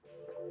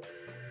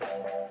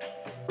Hello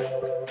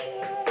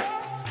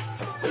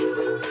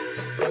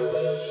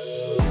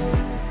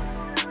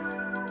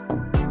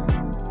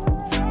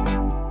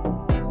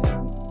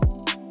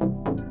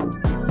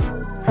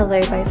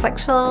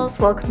Bisexuals,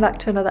 welcome back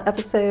to another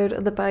episode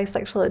of the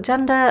Bisexual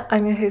Agenda.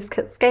 I'm your host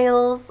Kit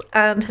Scales,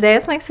 and today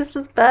is my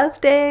sister's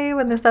birthday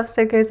when this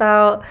episode goes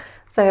out.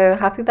 So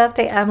happy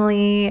birthday,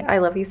 Emily. I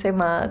love you so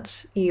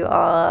much. You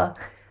are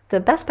the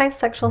best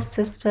bisexual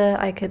sister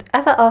I could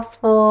ever ask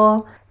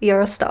for.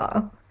 You're a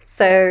star.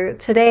 So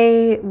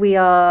today we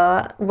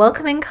are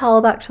welcoming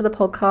Carl back to the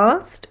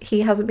podcast. He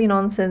hasn't been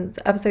on since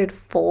episode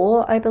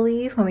 4, I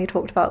believe, when we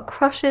talked about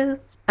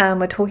crushes. And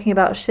we're talking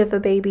about Shiver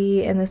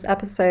Baby in this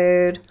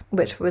episode,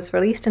 which was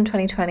released in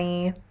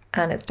 2020.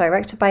 And it's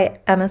directed by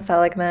Emma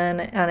Seligman.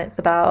 And it's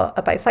about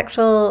a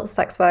bisexual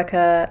sex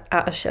worker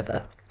at a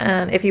shiver.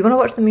 And if you want to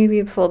watch the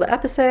movie before the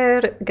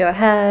episode, go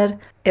ahead.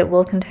 It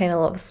will contain a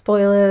lot of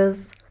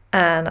spoilers.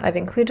 And I've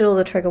included all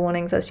the trigger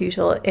warnings as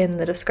usual in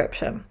the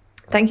description.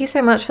 Thank you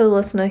so much for the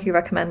listener who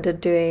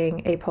recommended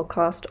doing a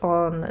podcast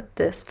on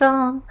this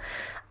film.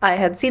 I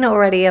had seen it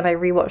already and I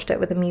rewatched it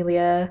with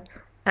Amelia,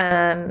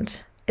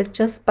 and it's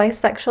just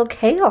bisexual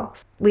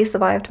chaos. We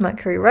survived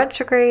Mercury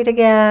retrograde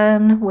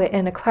again. We're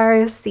in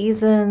Aquarius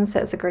season, so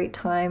it's a great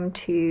time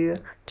to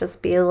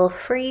just be a little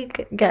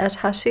freak, get a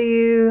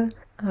tattoo,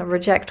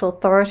 reject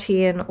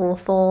authority in all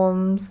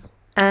forms.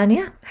 And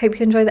yeah, hope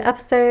you enjoy the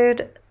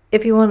episode.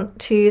 If you want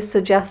to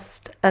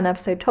suggest an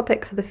episode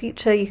topic for the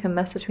future, you can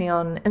message me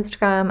on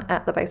Instagram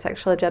at the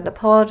Bisexual Agenda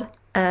Pod,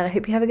 and I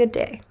hope you have a good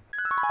day.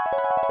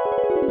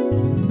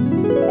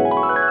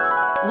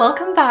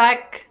 Welcome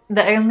back,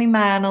 the only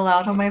man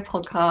allowed on my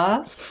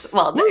podcast.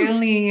 Well, the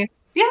only...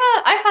 Yeah,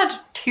 I've had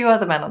 2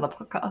 other men on the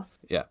podcast.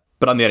 Yeah,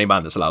 but I'm the only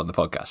man that's allowed on the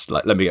podcast.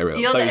 Like, let me get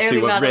real. You're Those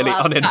 2 were really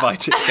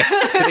uninvited.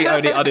 The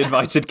only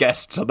uninvited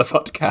guests on the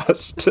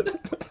podcast.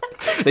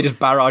 They just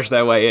barrage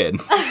their way in.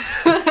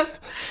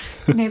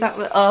 No,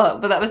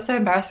 but that was so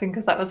embarrassing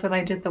because that was when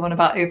I did the one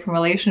about open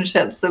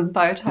relationships, and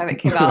by the time it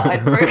came out,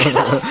 I'd broken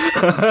up.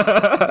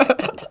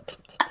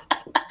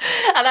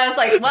 And I was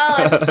like, well,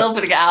 I'm still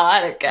going to get out,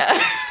 I don't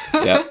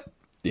care.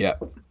 Yeah.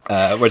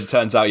 Whereas it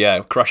turns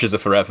out, crushes are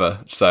forever.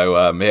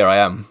 So here I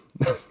am.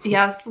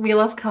 Yes, we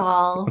love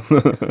Carl.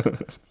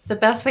 The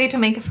best way to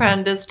make a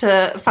friend is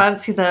to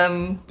fancy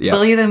them,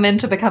 bully them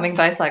into becoming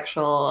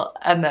bisexual,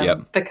 and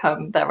then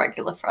become their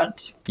regular friend.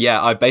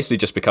 Yeah, I've basically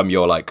just become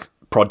your,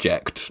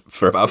 project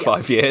for about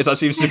 5 years. That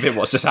seems to be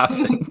what's just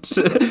happened.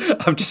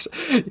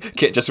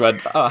 Kit just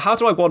went, how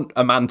do I want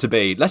a man to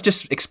be? Let's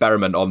just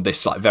experiment on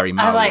this very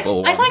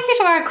malleable I'd like you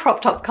to wear a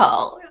crop top,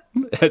 Carl.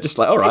 Just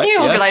all right, can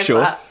you organise sure.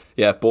 that?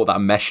 Yeah, bought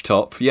that mesh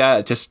top. Yeah,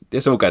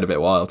 it's all going a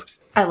bit wild.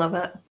 I love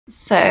it.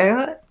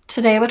 So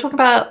today we're talking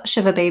about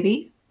Shiver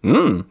Baby.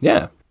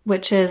 Yeah.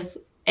 Which is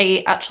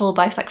a actual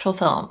bisexual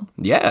film.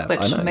 Yeah, which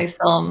I know. Most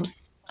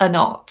films are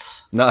not.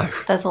 No.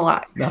 There's a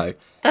lack. No.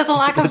 There's a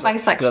lack of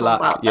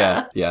bisexuals out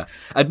there. Yeah.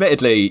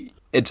 Admittedly,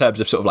 in terms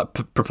of sort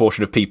of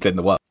proportion of people in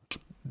the world,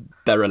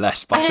 there are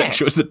less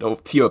bisexuals or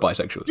fewer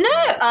bisexuals.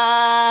 No,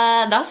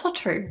 that's not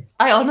true.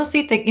 I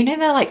honestly think,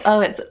 they're like,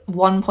 oh, it's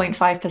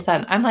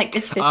 1.5%. I'm like,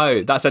 it's 50.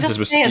 Oh, that sentence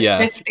was, 50.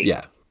 Yeah.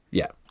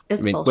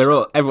 It's bullshit. We're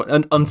all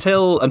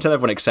until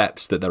everyone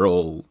accepts that they're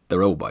all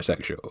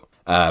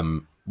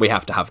bisexual. We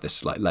have to have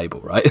this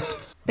label, right?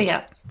 But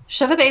yes,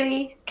 Shiver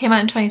Baby came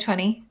out in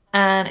 2020.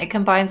 And it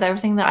combines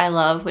everything that I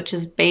love, which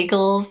is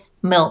bagels,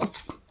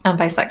 MILFs, and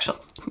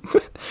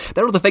bisexuals.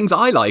 They're all the things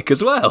I like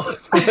as well.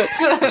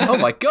 Oh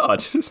my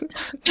God.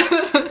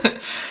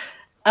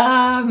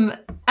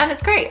 And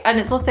it's great. And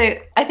it's also,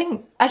 I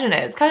don't know,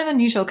 it's kind of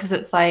unusual because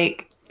it's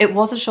it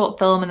was a short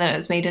film and then it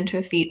was made into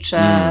a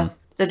feature.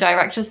 The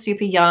director's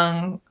super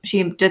young.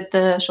 She did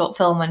the short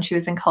film when she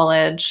was in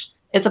college.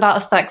 It's about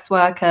a sex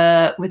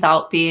worker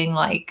without being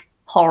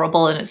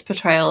horrible in its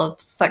portrayal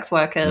of sex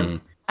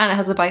workers. And it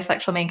has a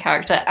bisexual main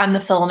character, and the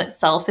film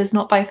itself is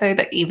not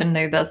biphobic, even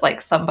though there's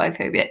some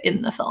biphobia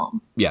in the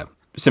film. Yeah,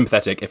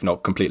 sympathetic, if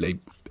not completely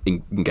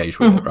engaged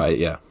with it, right?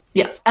 Yeah.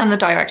 Yes, and the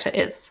director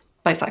is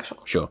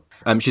bisexual. Sure.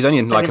 She's only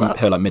in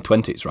her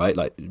mid-20s, right?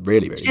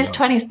 Really, really. She's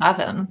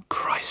 27.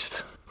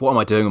 Christ, what am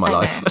I doing with my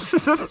life?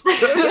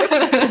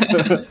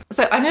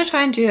 So I'm going to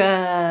try and do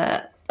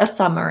a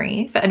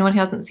summary for anyone who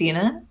hasn't seen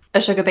it.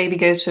 A sugar baby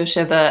goes to a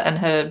shiver, and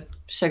her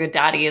sugar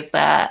daddy is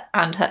there,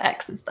 and her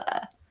ex is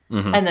there.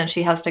 And then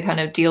she has to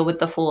kind of deal with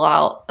the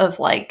fallout of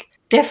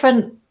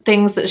different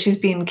things that she's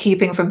been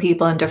keeping from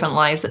people and different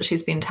lies that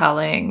she's been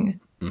telling.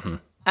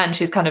 And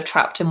she's kind of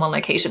trapped in one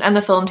location. And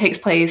the film takes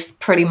place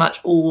pretty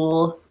much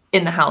all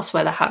in the house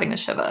where they're having a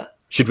shiver.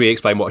 Should we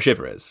explain what a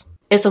shiver is?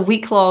 It's a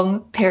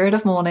week-long period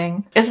of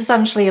mourning. It's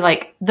essentially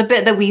the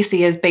bit that we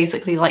see is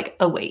basically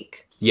a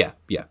wake. Yeah.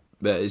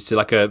 It's a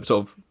sort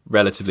of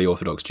relatively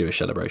Orthodox Jewish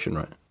celebration,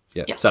 right?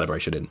 Yeah, yes.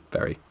 Celebration in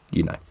very,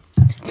 in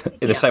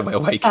the same way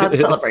awake. Sad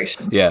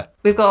celebration. Yeah.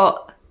 We've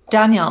got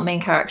Danielle, main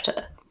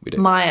character. We do.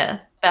 Maya,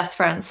 best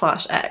friend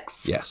 /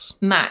 ex. Yes.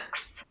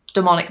 Max,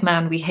 demonic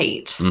man we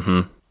hate.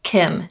 Mm-hmm.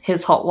 Kim,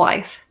 his hot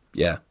wife.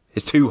 Yeah.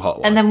 His too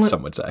hot wife,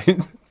 some would say.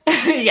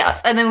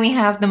 Yes, and then we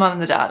have the mum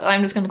and the dad.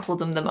 I'm just going to call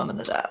them the mum and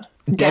the dad.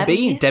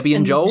 Debbie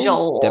and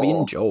Joel. Debbie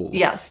and Joel.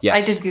 Yes,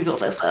 I did Google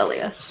this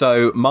earlier.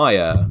 So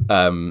Maya,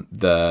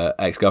 the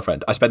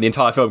ex-girlfriend, I spent the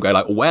entire film going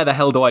like, where the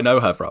hell do I know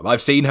her from?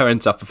 I've seen her in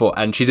stuff before,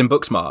 and she's in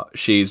Booksmart.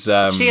 She is in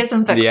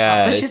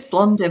Booksmart, but she's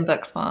blonde in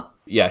Booksmart.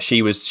 Yeah,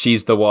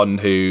 she's the one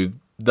who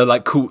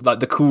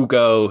the cool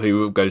girl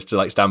who goes to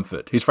like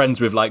Stanford, who's friends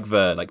with like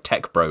the like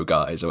tech bro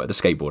guys or the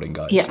skateboarding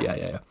guys.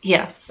 Yeah.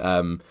 Yes.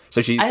 So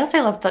I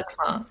also love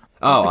Booksmart.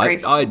 Oh,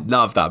 I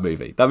love that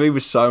movie. That movie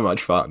was so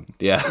much fun.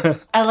 Yeah.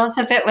 I love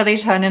the bit where they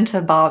turn into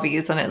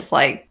Barbies and it's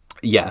like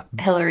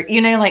Hillary.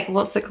 You know, like,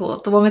 what's it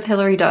called? The one with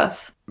Hillary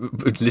Duff.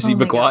 Lizzie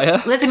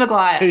McGuire? Lizzie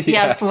McGuire.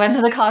 Yes,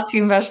 when the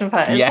cartoon version of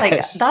her. It's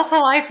like, that's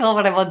how I feel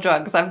when I'm on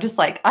drugs. I'm just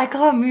like, I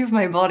can't move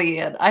my body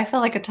and I feel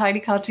like a tiny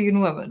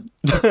cartoon woman.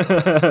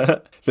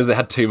 Because they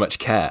had too much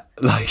care.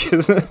 Like...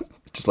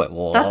 Just like,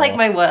 whoa. That's like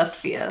my worst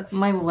fear.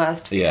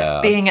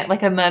 Being at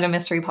like a murder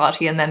mystery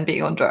party and then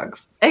being on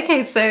drugs.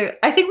 Okay, so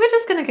I think we're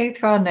just going to go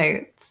through our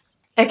notes.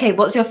 Okay,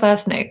 what's your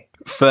first note?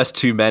 First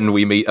two men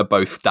we meet are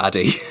both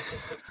daddy.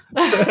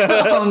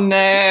 Oh no.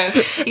 Yeah,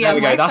 there we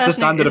go. That's the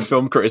standard of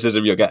film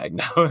criticism you're getting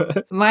now.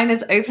 Mine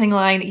is opening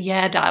line,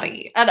 yeah,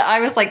 daddy. And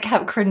I was like,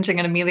 kept cringing,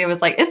 and Amelia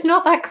was like, it's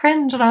not that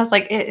cringe. And I was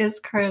like, it is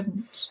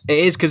cringe. It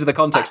is because of the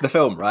context of the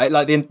film, right?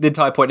 Like the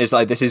entire point is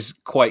like, this is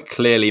quite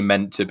clearly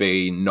meant to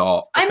be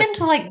not... I'm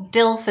into like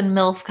DILF and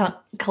MILF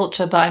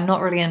culture, but I'm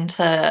not really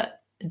into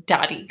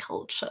daddy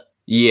culture.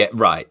 Yeah,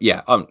 right.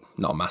 Yeah, I'm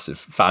not a massive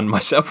fan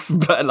myself,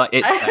 but like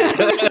it's...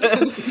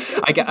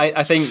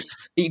 I think...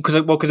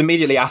 Because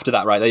immediately after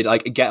that, right, they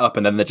like get up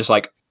and then they're just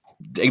like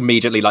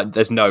immediately like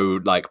there's no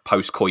like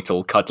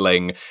post-coital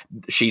cuddling.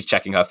 She's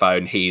checking her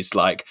phone, he's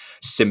like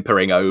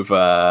simpering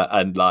over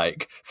and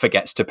like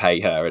forgets to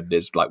pay her and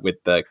is like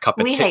with the cup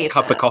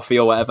of coffee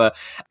or whatever.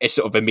 It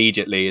sort of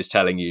immediately is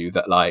telling you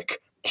that like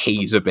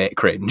he's a bit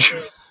cringe.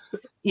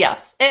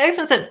 Yes, it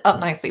opens it up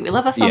nicely. We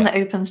love a film that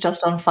opens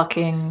just on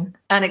fucking,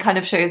 and it kind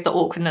of shows the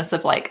awkwardness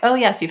of like, oh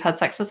yes, you've had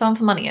sex with someone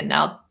for money and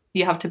now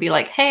you have to be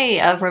like,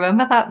 hey,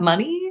 remember that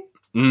money?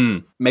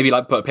 Maybe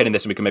like put a pin in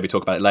this and we can maybe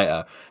talk about it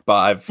later. But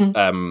I've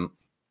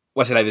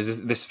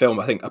there's this film,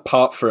 I think,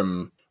 apart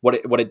from what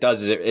it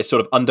does is it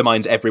sort of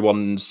undermines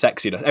everyone's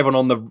sexiness.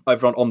 Everyone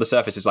on the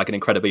surface is like an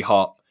incredibly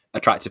hot,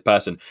 attractive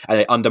person,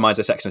 and it undermines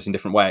their sexiness in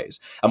different ways.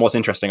 And what's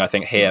interesting, I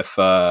think, here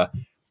for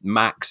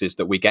Max is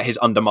that we get his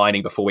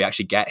undermining before we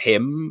actually get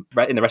him.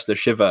 Right in the rest of the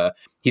Shiver,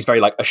 he's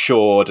very like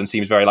assured and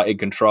seems very like in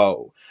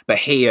control. But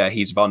here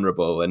he's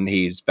vulnerable and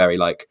he's very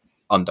like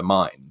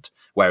undermined.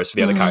 Whereas for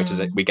the other characters,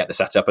 we get the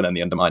setup and then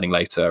the undermining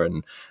later.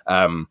 And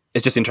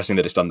it's just interesting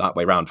that it's done that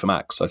way round for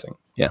Max, I think.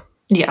 Yeah.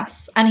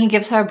 Yes. And he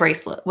gives her a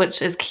bracelet,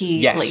 which is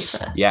key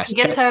later. Yes. He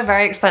gives her a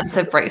very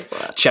expensive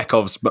bracelet.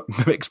 Chekhov's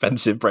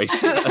expensive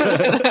bracelet.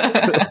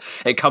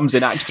 It comes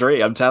in Act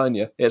 3, I'm telling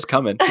you. It's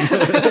coming.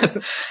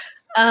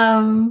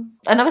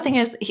 Another thing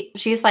is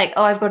she's like,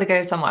 oh, I've got to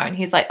go somewhere. And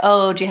he's like,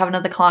 oh, do you have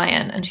another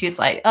client? And she's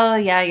like, oh,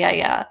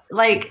 yeah.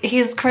 Like,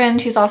 he's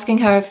cringe. He's asking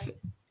her if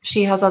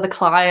she has other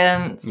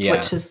clients,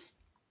 which is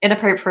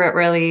inappropriate,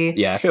 really.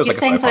 Yeah, it feels He's like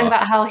saying something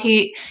about how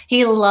he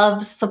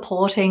loves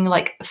supporting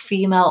like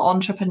female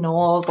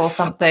entrepreneurs or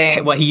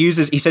something. Well, he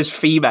says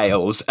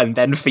females and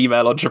then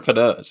female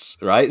entrepreneurs,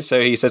 right?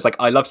 So he says like,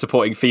 I love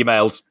supporting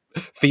female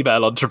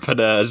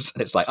entrepreneurs.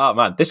 And it's like, oh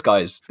man, this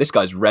guy's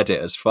Reddit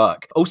as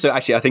fuck. Also,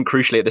 actually, I think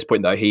crucially at this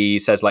point though, he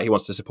says like he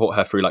wants to support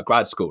her through like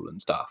grad school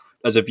and stuff.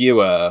 As a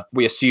viewer,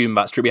 we assume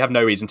that's true. We have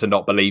no reason to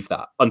not believe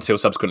that until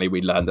subsequently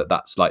we learn that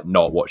that's like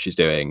not what she's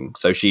doing.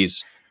 So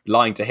she's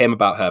lying to him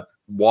about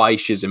why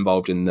she's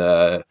involved in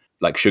the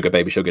like sugar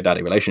baby, sugar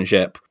daddy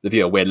relationship. The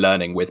viewer, we're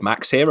learning with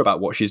Max here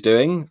about what she's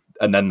doing.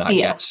 And then that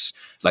gets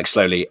like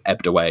slowly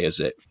ebbed away as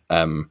the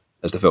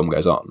film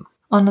goes on.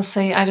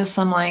 Honestly,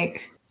 I'm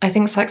like, I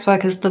think sex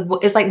work is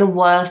like the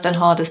worst and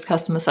hardest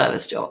customer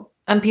service job.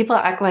 And people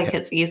act like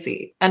it's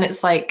easy. And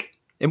it's like,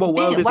 in what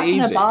world is it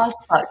easy? In a bar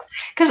sucks.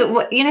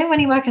 Because, you know, when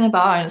you work in a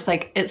bar and it's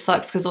like, it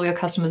sucks because all your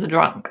customers are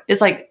drunk. It's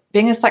like,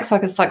 being a sex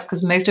worker sucks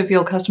because most of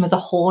your customers are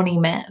horny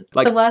men.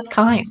 Like, the worst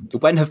kind.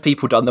 When have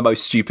people done the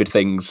most stupid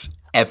things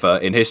ever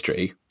in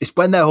history? It's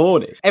when they're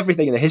horny.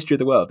 Everything in the history of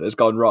the world that has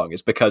gone wrong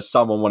is because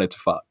someone wanted to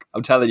fuck.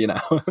 I'm telling you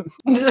now.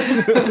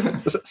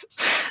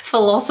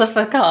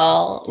 Philosopher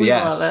Carl. We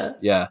love it.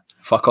 Yeah.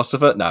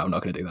 Fuckosopher? No, I'm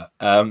not going to do that.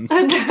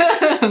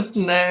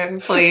 No,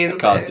 please. I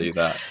can't do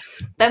that.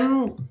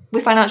 Then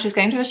we find out she's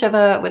going to a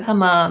shiver with her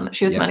mum.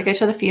 She was meant to go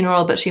to the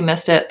funeral, but she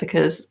missed it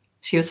because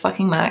she was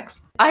fucking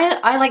Max.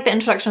 I like the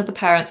introduction of the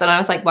parents, and I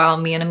was like, wow,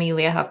 me and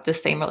Amelia have the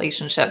same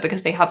relationship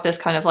because they have this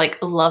kind of like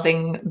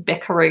loving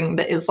bickering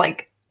that is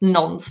like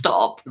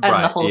non-stop.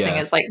 And the whole thing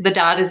is like the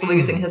dad is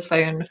losing his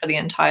phone for the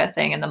entire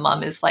thing, and the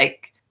mum is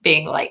like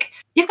being like,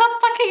 you've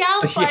got fucking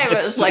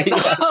Alzheimer's like the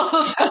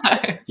whole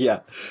time. Yeah,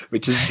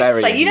 which is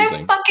very like, you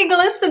amusing. don't fucking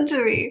listen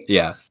to me.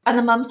 Yeah. And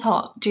the mum's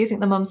hot. Do you think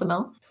the mum's a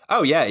MILF?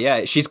 Oh,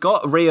 yeah. She's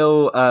got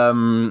real...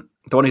 the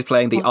one who's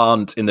playing the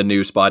aunt in the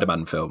new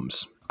Spider-Man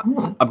films.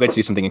 Ooh. I'm going to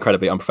do something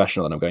incredibly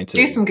unprofessional and I'm going to...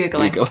 Do some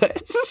Googling. Google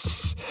it.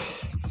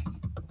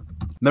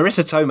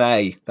 Marissa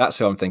Tomei, that's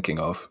who I'm thinking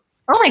of.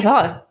 Oh my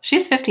god,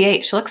 she's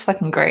 58. She looks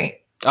fucking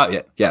great. Oh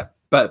yeah.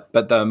 But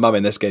the mum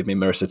in this gave me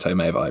Marissa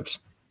Tomei vibes.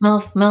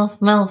 MILF, MILF,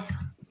 MILF.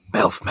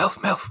 MILF,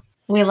 MILF, MILF.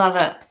 We love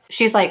it.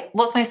 She's like,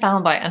 what's my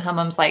soundbite? And her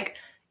mum's like,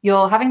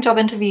 you're having job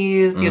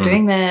interviews, you're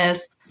doing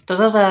this,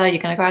 da-da-da,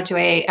 you're going to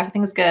graduate,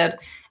 everything's good.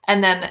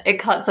 And then it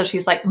cuts so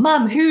she's like,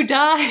 Mum, who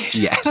died?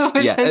 Yes.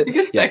 Which I think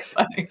is so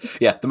funny.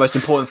 Yeah, the most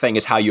important thing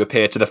is how you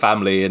appear to the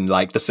family and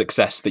like the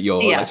success that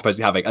you're like,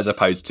 supposedly having, as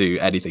opposed to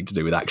anything to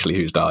do with actually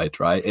who's died,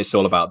 right? It's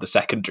all about the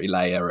secondary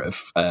layer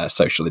of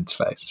social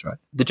interface, right?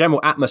 The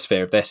general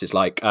atmosphere of this is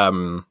like, I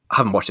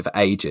haven't watched it for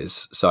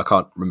ages, so I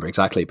can't remember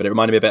exactly, but it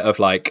reminded me a bit of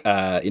like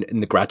in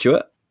The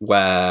Graduate,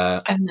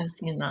 where I've never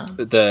seen that.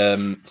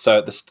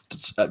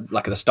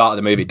 Like at the start of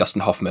the movie,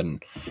 Dustin Hoffman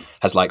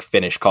has like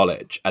finished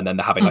college, and then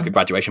they're having like a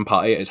graduation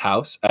party at his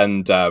house,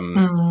 and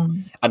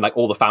like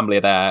all the family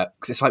are there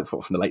because it's like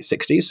from the late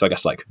 60s, so I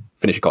guess like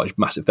finishing college,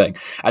 massive thing,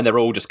 and they're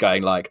all just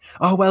going like,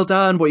 "Oh, well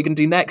done! What are you going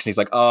to do next?" And he's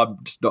like, "Oh,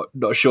 I'm just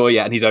not sure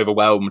yet," and he's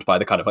overwhelmed by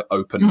the kind of like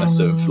openness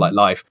of like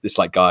life. This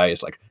like guy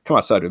is like, "Come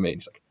outside with me," and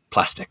he's like,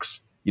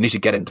 "Plastics. You need to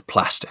get into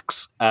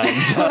plastics," and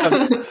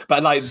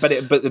but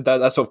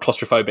that sort of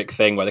claustrophobic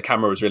thing where the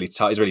camera was really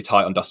tight, is really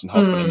tight on Dustin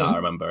Hoffman in that, I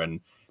remember,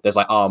 and there's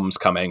like arms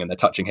coming and they're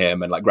touching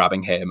him and like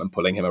grabbing him and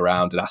pulling him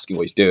around and asking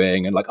what he's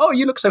doing and like, "Oh,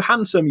 you look so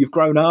handsome, you've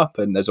grown up,"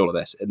 and there's all of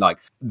this, and like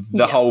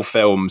the whole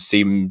film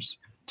seems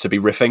to be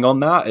riffing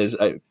on that is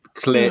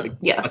clear.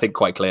 I think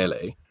quite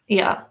clearly.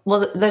 Yeah,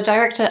 well, the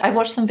director, I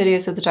watched some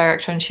videos with the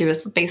director, and she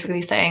was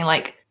basically saying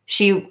like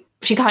she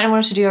kind of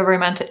wanted to do a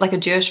romantic, like a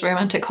Jewish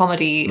romantic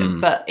comedy,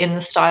 but in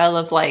the style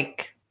of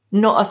like,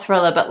 not a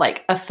thriller, but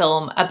like a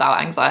film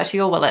about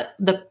anxiety, or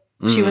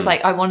she was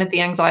like, I wanted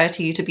the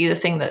anxiety to be the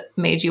thing that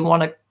made you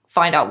want to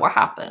find out what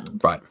happened.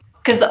 Right.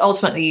 Because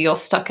ultimately you're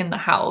stuck in the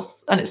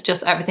house and it's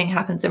just everything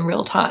happens in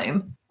real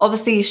time.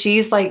 Obviously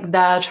she's like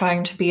there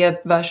trying to be a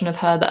version of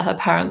her that her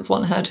parents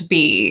want her to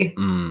be.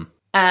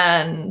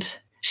 And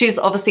she's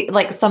obviously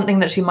like, something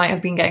that she might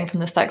have been getting from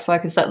the sex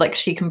work is that like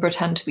she can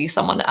pretend to be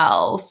someone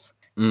else.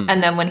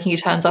 And then when he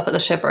turns up at the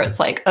shiver, it's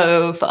like,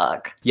 oh,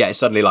 fuck. Yeah, it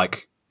suddenly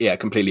like,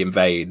 completely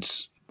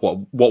invades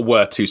what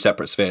were two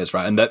separate spheres,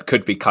 right? And that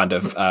could be kind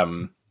of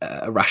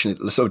rationally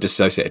sort of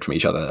dissociated from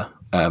each other.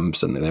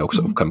 Suddenly they all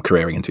sort of come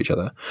careering into each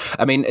other.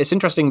 I mean, it's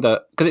interesting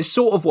that, because it's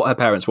sort of what her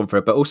parents want for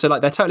her, but also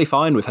like they're totally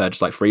fine with her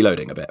just like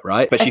freeloading a bit,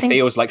 right? But she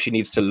feels like she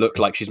needs to look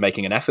like she's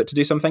making an effort to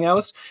do something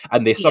else.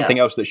 And there's something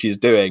else that she's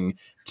doing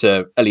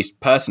to at least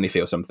personally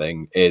feel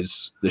something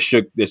is the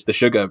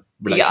sugar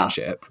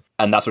relationship.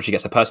 And that's what she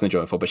gets the personal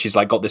enjoyment for. But she's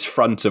like got this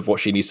front of what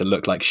she needs to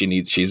look like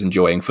she's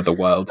enjoying for the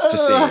world to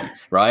see,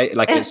 right?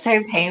 Like it's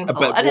so painful.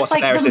 But and what's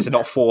hilarious is it's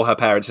not for her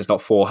parents, it's not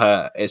for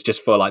her. It's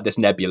just for like this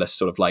nebulous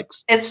sort of like.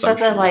 It's social.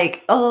 For the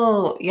like,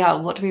 oh yeah,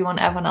 what do we want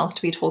everyone else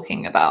to be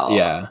talking about?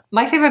 Yeah.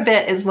 My favorite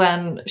bit is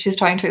when she's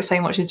trying to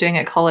explain what she's doing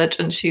at college,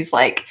 and she's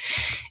like,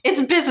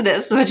 "It's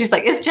business," and she's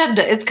like, "It's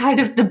gender. It's kind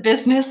of the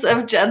business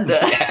of gender."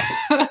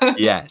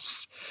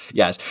 Yes.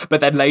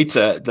 But then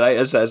later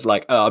says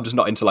like, "Oh, I'm just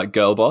not into like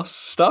girl boss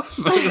stuff."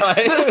 Like,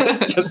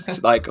 it's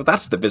just like, well,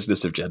 that's the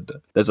business of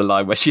gender. There's a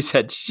line where she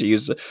said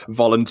she's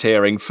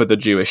volunteering for the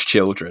Jewish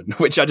children,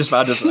 which I just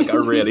found as like a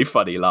really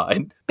funny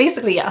line.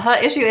 Basically, yeah,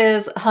 her issue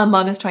is her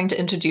mum is trying to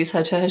introduce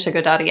her to her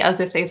sugar daddy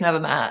as if they've never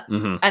met.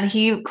 And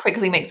he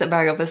quickly makes it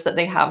very obvious that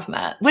they have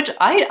met, which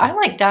I'm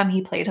like, damn,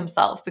 he played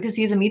himself, because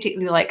he's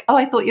immediately like, "Oh,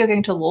 I thought you were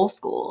going to law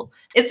school."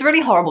 It's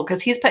really horrible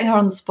because he's putting her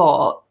on the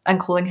spot and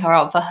calling her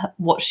out for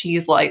what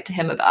she's lied to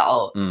him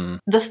about.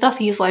 The stuff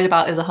he's lied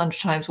about is 100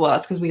 times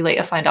worse, because we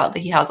later find out that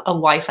he has a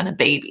wife and a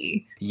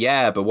baby.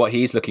 Yeah, but what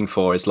he's looking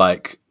for is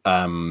like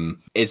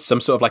is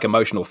some sort of like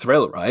emotional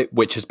thrill, right?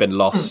 Which has been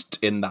lost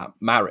in that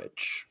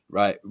marriage,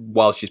 right?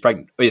 While she's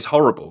pregnant. It's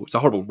horrible. It's a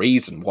horrible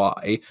reason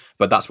why,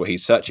 but that's what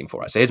he's searching for.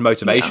 Right? So his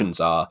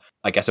motivations are,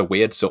 I guess, a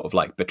weird sort of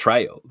like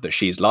betrayal that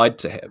she's lied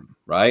to him,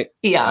 right?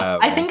 Yeah.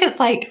 I think it's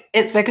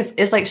because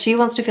it's like she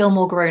wants to feel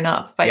more grown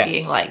up by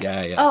being like,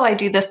 oh, I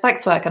do this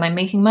sex work and I'm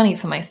making money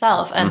for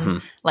myself.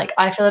 And like,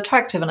 I feel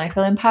attractive and I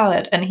feel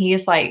empowered. And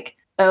he's like,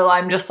 oh,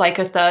 I'm just like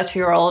a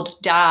 30-year-old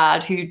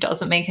dad who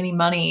doesn't make any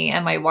money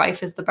and my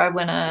wife is the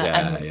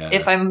breadwinner.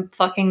 If I'm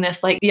fucking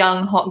this like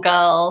young hot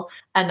girl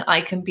and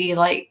I can be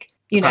like,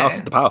 you know,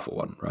 the powerful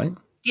one, right?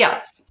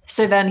 Yes.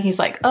 So then he's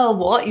like, oh,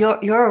 what?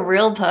 You're a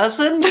real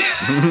person?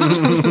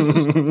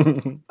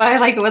 I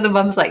like it when the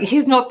mum's like,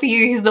 he's not for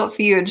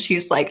you. And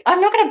she's like, I'm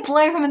not going to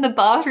blow him in the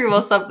bathroom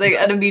or something.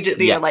 And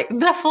immediately you're like,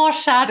 the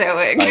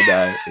foreshadowing. I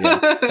know.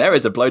 Yeah. There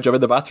is a blowjob in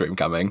the bathroom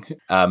coming.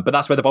 But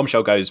that's where the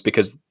bombshell goes,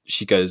 because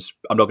she goes,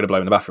 I'm not going to blow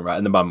him in the bathroom, right?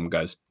 And the mum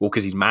goes, well,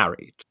 because he's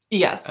married.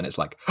 Yes. And it's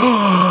like,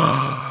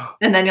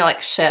 and then you're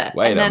like, shit.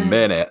 Wait a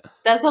minute.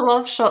 There's a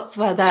lot of shots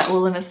where they're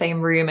all in the same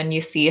room and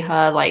you see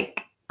her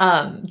like,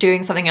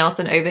 doing something else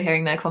and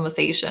overhearing their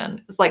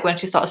conversation. It's like when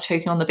she starts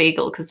choking on the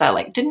bagel because they're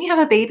like, didn't you have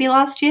a baby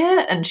last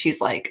year? And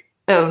she's like,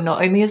 oh,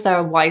 not only is there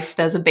a wife,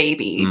 there's a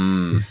baby.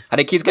 And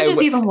it keeps getting, which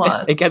is even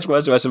worse. It gets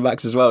worse and worse and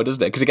Max as well,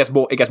 doesn't it? Because it gets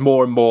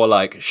more and more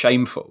like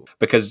shameful,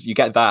 because you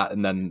get that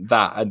and then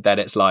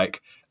it's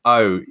like,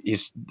 oh,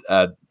 his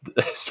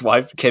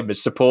wife Kim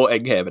is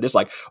supporting him, and it's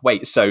like,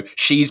 wait, so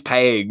she's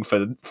paying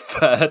for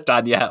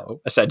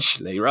Danielle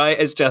essentially, right?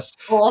 It's just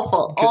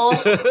awful.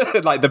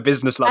 like the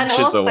business lunches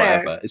also, or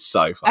whatever. It's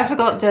so funny. I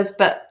forgot this,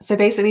 but so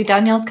basically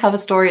Danielle's cover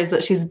story is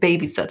that she's a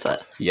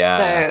babysitter. Yeah,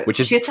 so which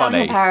is she's funny.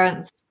 telling her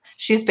parents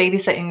she's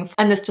babysitting,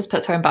 and this just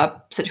puts her in bad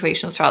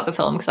situations throughout the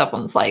film because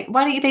everyone's like,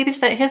 why don't you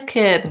babysit his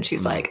kid? And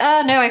she's like,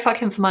 no, I fuck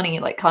him for money,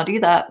 like can't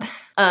do that.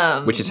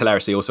 Which is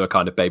hilariously also a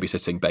kind of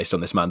babysitting based on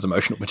this man's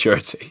emotional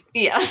maturity.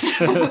 Yes.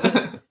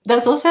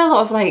 There's also a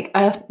lot of like,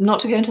 not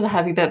to go into the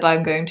heavy bit, but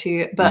I'm going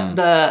to, but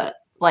the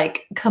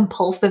like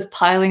compulsive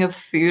piling of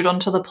food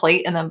onto the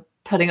plate and then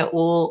putting it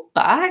all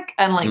back,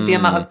 and like the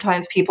amount of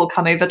times people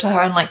come over to her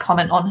and like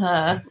comment on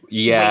her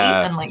weight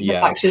and like the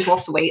fact she's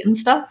lost weight and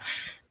stuff.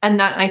 And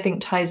that I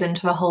think ties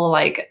into the whole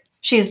like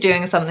she's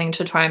doing something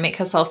to try and make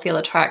herself feel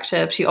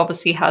attractive. She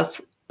obviously has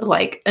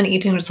like an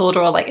eating disorder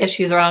or like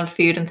issues around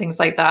food and things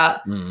like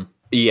that.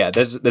 Yeah,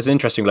 there's an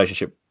interesting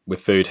relationship with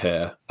food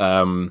here.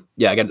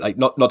 Again, like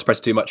not to press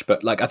too much,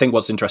 but like I think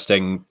what's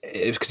interesting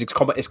is because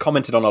it's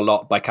commented on a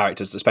lot by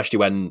characters, especially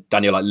when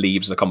Daniel like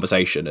leaves the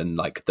conversation and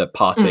like the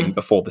parting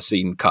before the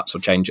scene cuts or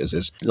changes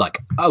is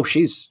like, oh,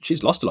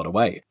 she's lost a lot of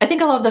weight. I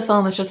think a lot of the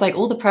film is just like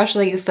all the pressure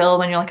that you feel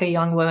when you're like a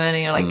young woman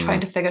and you're like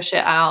trying to figure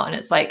shit out, and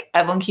it's like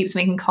everyone keeps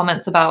making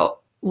comments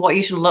about what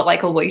you should look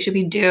like or what you should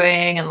be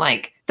doing, and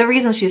like the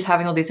reason she's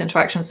having all these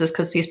interactions is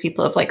because these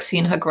people have like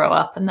seen her grow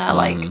up and they're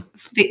like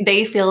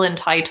they feel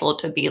entitled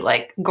to be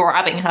like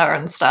grabbing her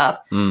and stuff.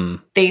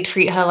 They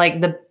treat her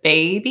like the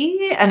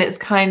baby, and it's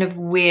kind of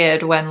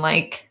weird when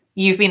like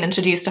you've been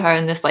introduced to her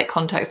in this like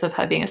context of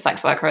her being a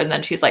sex worker, and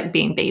then she's like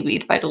being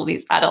babied by all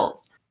these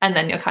adults, and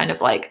then you're kind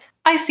of like,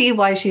 I see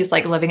why she's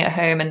like living at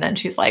home, and then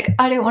she's like,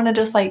 I don't want to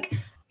just like,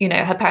 you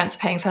know, her parents are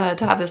paying for her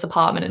to have this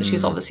apartment, and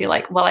she's obviously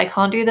like, well, I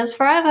can't do this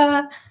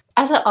forever.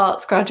 As an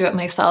arts graduate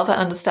myself, I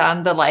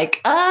understand the like,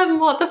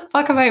 what the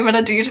fuck am I going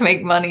to do to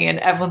make money? And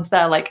everyone's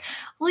there like,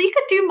 well, you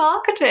could do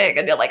marketing.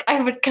 And you're like, I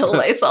would kill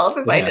myself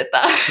if I did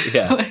that.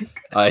 Yeah, like,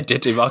 I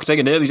did do marketing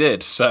and nearly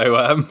did.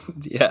 So,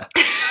 yeah,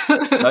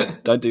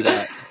 don't do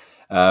that.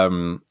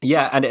 And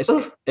it's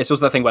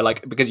also the thing where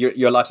like, because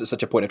your life's at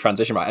such a point of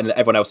transition, right, and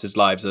everyone else's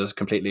lives are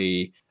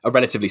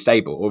relatively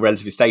stable or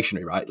relatively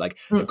stationary, right? Like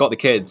they've got the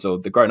kids or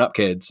the grown-up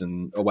kids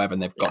and or whatever,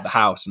 and they've got the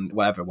house and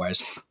whatever,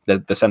 whereas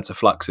the sense of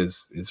flux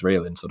is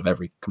real in sort of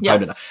every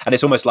component. Yes. And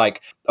it's almost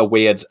like a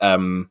weird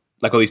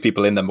like all these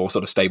people in the more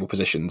sort of stable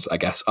positions, I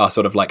guess, are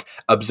sort of like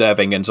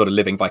observing and sort of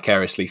living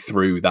vicariously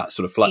through that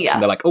sort of flux. Yes.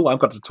 And they're like, oh, I've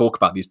got to talk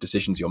about these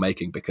decisions you're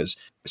making because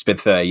it's been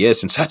 30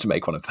 years since I had to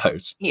make one of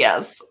those.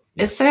 Yes.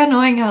 It's so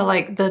annoying how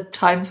like the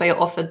times where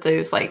you're offered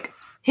those like,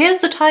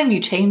 here's the time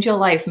you change your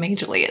life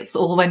majorly. It's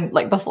all when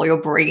like before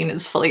your brain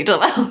is fully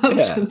developed.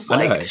 Yeah, it's I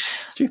like, know.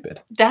 Stupid.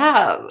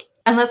 Damn.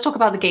 And let's talk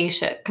about the gay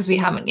shit because we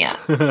haven't yet.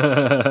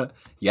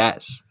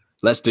 Yes,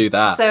 let's do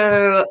that.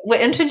 So we're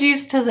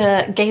introduced to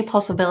the gay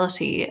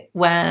possibility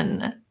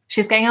when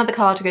she's getting out of the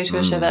car to go to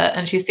a shiver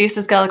and she sees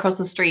this girl across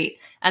the street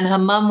and her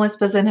mum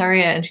whispers in her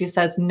ear and she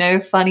says,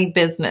 no funny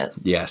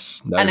business.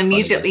 Yes. And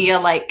immediately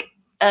you're like,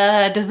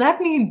 does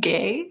that mean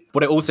gay?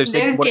 What it also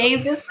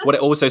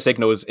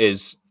signals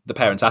is the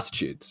parents'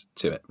 attitudes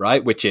to it,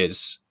 right? Which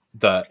is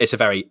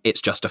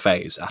it's just a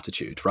phase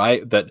attitude,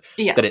 right? That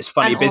it's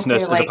funny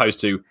business as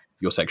opposed to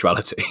your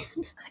sexuality.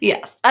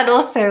 Yes. And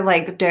also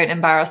like don't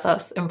embarrass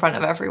us in front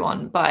of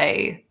everyone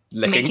by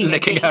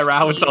licking her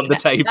out on the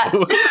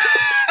table.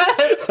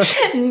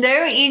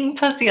 No eating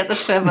pussy at the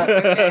shiver,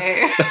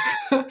 okay?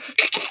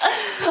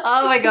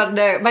 Oh my god,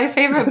 no. My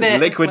favourite bit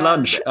liquid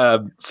lunch.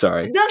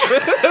 Sorry.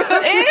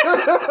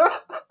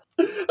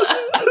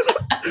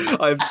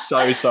 I'm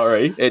so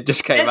sorry. It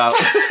just came out.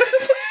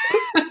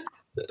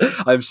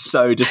 I'm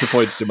so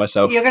disappointed in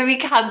myself. You're going to be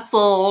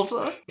cancelled.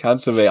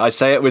 Cancel me. I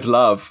say it with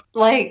love.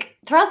 Like,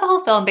 throughout the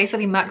whole film,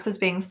 basically Max is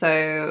being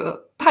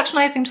so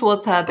patronizing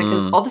towards her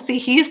because obviously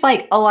he's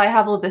like, oh, I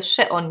have all this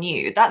shit on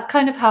you. That's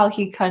kind of how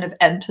he kind of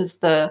enters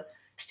the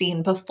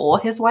scene before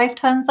his wife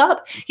turns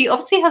up. He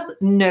obviously has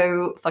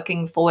no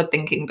fucking forward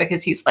thinking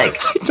because he's like,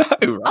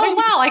 I know, right? Oh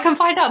wow, I can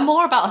find out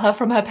more about her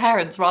from her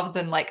parents rather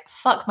than like,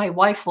 fuck, my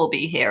wife will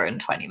be here in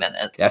 20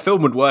 minutes. Yeah,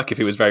 film would work if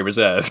he was very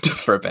reserved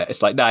for a bit.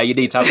 It's like, you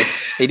need to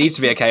he needs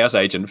to be a chaos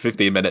agent for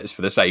 15 minutes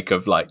for the sake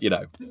of like, you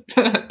know,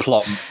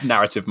 plot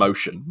narrative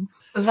motion.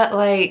 But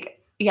like,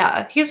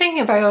 yeah, he's making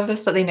it very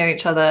obvious that they know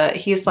each other.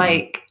 He's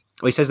like,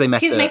 well, he says they met.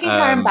 He's making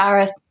her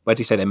embarrassed. Where did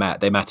he say they met?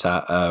 They met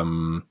at.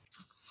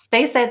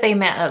 They said they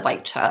met at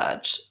like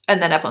church,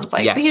 and then everyone's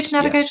like, "But you'd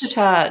never go to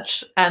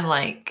church," and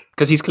like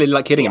because he's clearly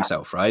like kidding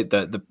himself, right?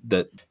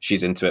 That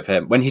she's into it for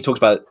him. When he talks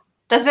about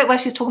there's a bit where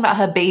she's talking about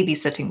her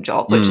babysitting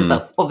job, which is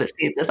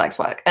obviously the sex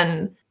work,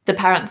 and the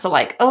parents are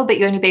like, "Oh, but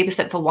you only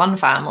babysit for one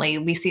family.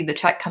 We see the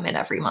check come in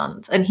every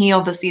month," and he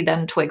obviously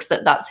then twigs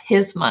that that's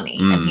his money,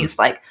 and he's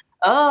like,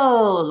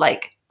 "Oh,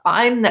 like."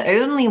 I'm the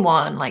only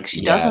one. Like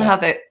she doesn't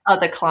have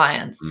other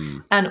clients.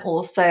 And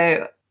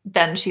also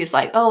then she's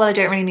like, oh, well, I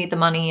don't really need the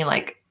money.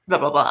 Like blah,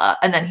 blah, blah.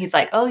 And then he's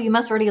like, oh, you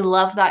must really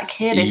love that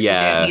kid if you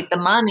don't need the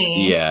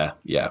money. Yeah.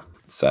 Yeah.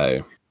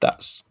 So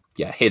that's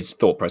his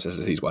thought process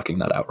as he's working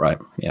that out, right?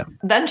 Yeah.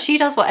 Then she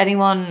does what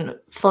anyone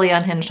fully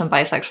unhinged and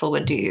bisexual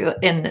would do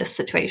in this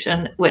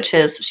situation, which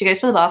is she goes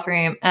to the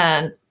bathroom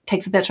and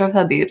takes a picture of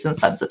her boobs and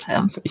sends it to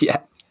him. Yeah.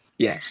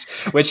 Yes,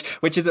 which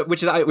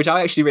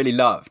I actually really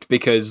loved,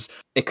 because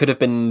it could have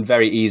been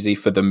very easy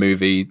for the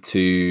movie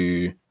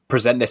to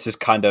present this as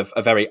kind of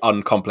a very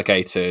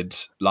uncomplicated,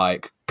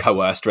 like,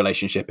 coerced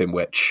relationship in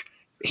which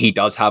he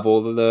does have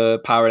all of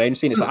the power and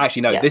agency. And it's like,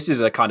 actually, no, this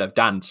is a kind of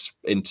dance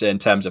in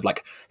terms of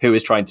like who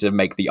is trying to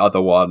make the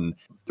other one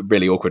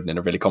really awkward and in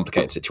a really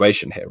complicated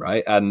situation here,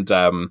 right? And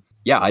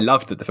I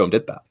loved that the film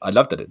did that. I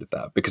loved that it did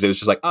that, because it was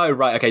just like, oh,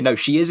 right, okay, no,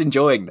 she is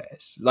enjoying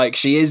this. Like,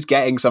 she is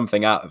getting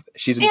something out of it.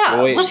 She's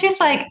enjoying. Well, she's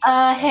like,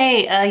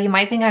 hey, you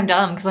might think I'm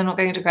dumb because I'm not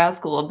going to grad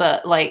school,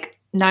 but like,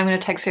 now I'm going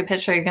to text you a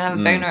picture, you're going to have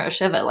a boner or a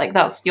shiver. Like,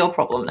 that's your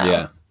problem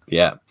now.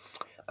 Yeah.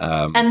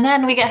 And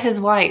then we get his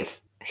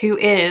wife, who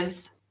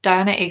is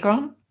Diana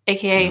Agron,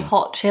 aka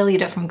hot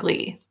cheerleader from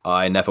Glee.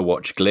 I never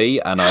watched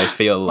Glee, and I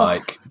feel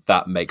like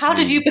that makes How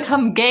did you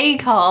become gay,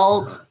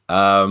 Carl?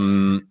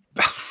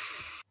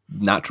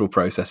 Natural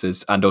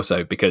processes, and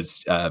also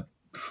because I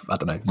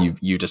don't know,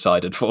 you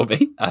decided for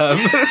me.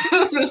 No,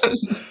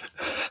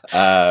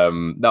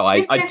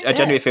 I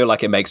genuinely feel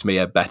like it makes me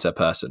a better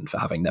person for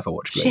having never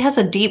watched Glee. She has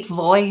a deep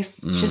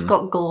voice. She's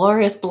got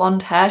glorious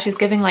blonde hair. She's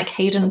giving like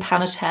Hayden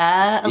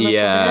Panettiere a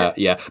little bit.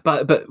 Yeah.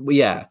 But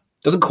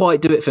doesn't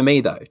quite do it for me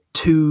though.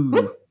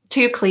 Too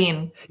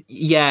clean.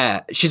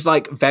 Yeah, she's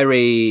like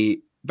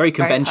very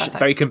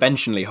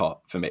conventionally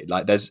hot for me.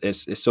 Like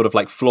it's sort of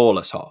like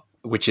flawless hot,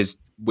 which is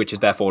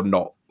therefore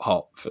not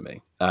hot for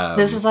me.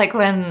 This is like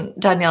when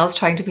Danielle's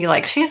trying to be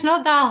like, she's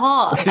not that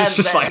hot. It's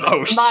just like,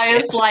 oh shit.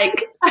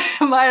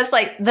 Maya's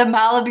like, the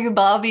Malibu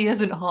Barbie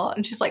isn't hot.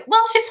 And she's like,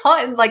 well, she's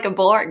hot in like a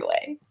boring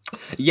way.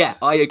 Yeah,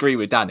 I agree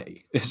with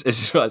Danny,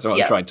 is what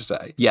I'm trying to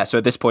say. Yeah, so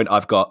at this point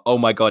I've got, oh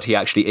my God, he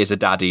actually is a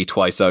daddy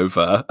twice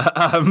over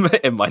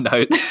in my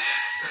notes.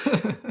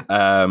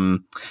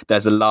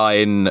 There's a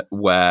line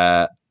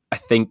where I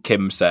think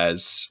Kim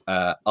says,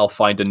 I'll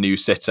find a new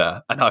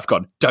sitter. And I've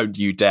gone, don't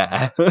you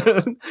dare.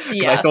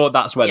 Because I thought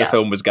that's where the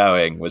film was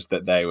going, was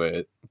that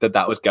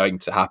that was going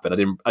to happen. I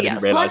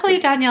didn't realize. Luckily,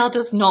 Danielle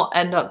does not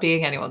end up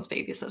being anyone's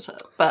babysitter.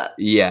 But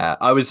yeah,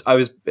 I was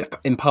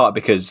in part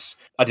because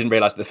I didn't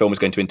realize that the film was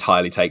going to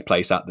entirely take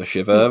place at the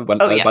Shiver by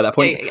that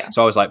point. Yeah.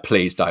 So I was like,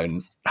 please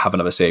don't have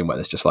another scene where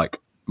there's just like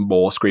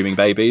more screaming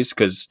babies,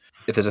 because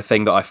if there's a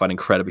thing that I find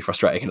incredibly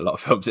frustrating in a lot of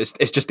films,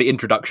 it's just the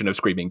introduction of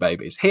screaming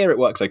babies. Here it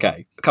works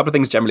okay. A couple of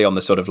things generally on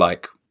the sort of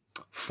like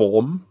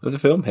form of the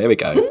film. Here we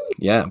go.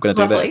 Yeah, I'm going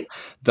to do this.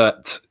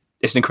 That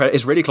it's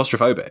really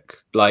claustrophobic.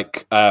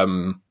 Like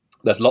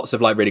there's lots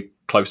of like really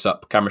close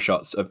up camera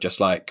shots of just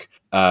like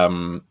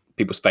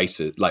people's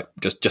faces, like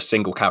just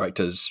single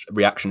characters,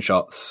 reaction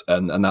shots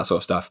and that sort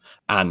of stuff.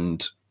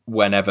 And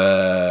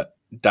whenever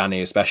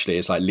Danny especially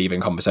is like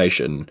leaving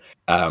conversation,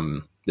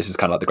 this is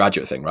kind of like the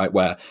Graduate thing, right?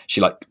 Where she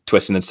like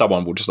twists and then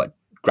someone will just like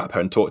grab her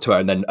and talk to her,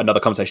 and then another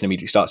conversation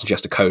immediately starts and she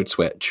has to code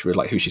switch with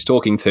like who she's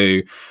talking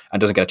to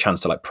and doesn't get a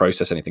chance to like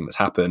process anything that's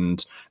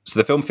happened. So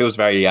the film feels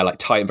very like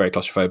tight and very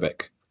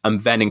claustrophobic. And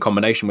then in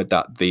combination with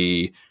that,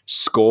 the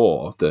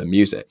score, the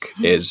music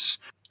is,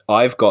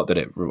 I've got that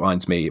it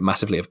reminds me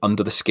massively of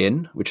Under the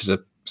Skin, which is a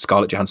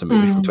Scarlett Johansson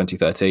movie from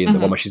 2013, the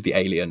one where she's the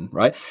alien,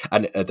 right?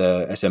 And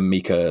it's a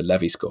Mika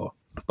Levy score.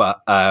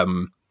 But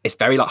it's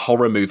very like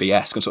horror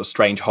movie-esque and sort of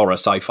strange horror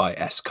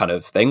sci-fi-esque kind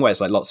of thing, where it's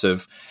like lots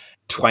of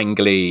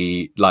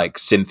twangly like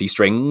synthy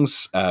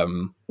strings.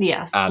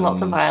 Yes, and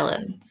lots of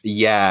violence.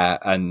 Yeah,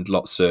 and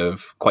lots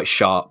of quite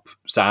sharp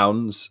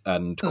sounds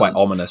and quite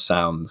ominous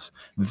sounds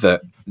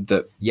that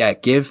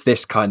give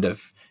this kind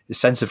of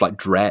sense of like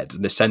dread,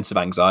 this sense of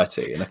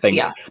anxiety. And I think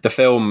the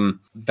film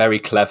very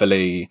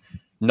cleverly,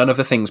 none of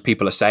the things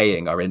people are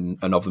saying are in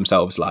and of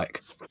themselves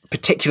like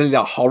particularly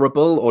like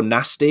horrible or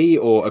nasty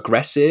or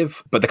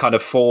aggressive, but the kind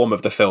of form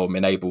of the film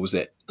enables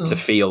it to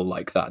feel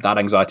like that. That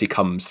anxiety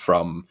comes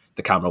from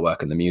the camera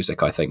work and the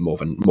music, I think, more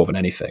than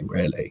anything,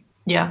 really.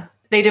 Yeah.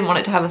 They didn't want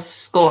it to have a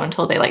score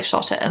until they like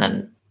shot it, and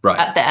then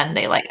at the end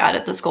they like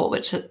added the score,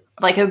 which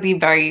like it would be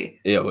very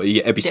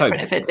it'd be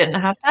different if it didn't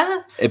have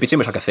that. It'd be too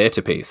much like a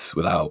theatre piece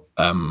without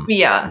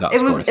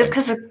it would,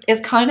 because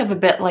it's kind of a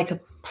bit like a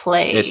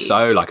play. It's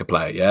so like a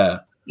play, yeah.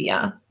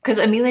 Yeah, because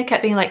Amelia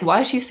kept being like,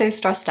 why is she so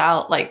stressed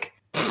out? Like,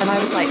 and I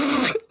was like,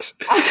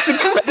 it's an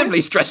incredibly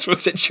stressful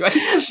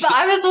situation. But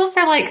I was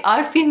also like,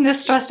 I've been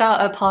this stressed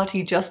out at a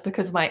party just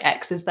because my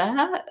ex is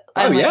there.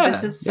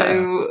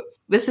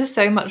 This is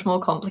so much more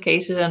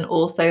complicated, and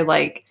also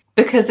like,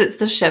 because it's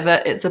the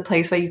Shiver, it's a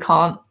place where you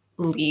can't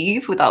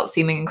leave without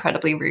seeming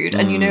incredibly rude.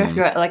 And you know, if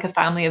you're at like a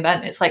family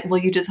event, it's like, well,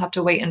 you just have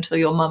to wait until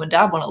your mum and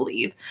dad want to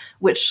leave,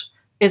 which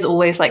is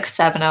always like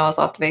 7 hours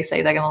after they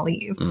say they're going to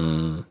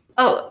leave.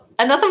 Oh,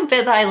 another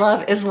bit that I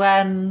love is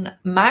when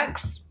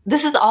Max,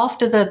 this is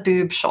after the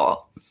boob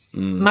shot,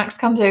 Max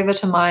comes over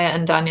to Maya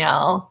and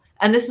Danielle,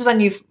 and this is when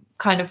you've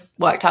kind of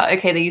worked out,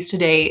 okay, they used to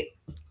date,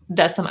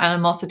 there's some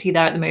animosity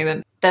there at the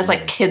moment, there's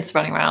like kids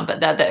running around, but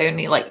they're the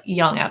only like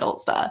young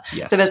adults there.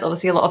 Yes. So there's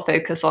obviously a lot of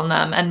focus on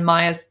them. And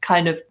Maya's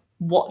kind of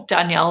what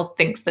Danielle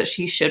thinks that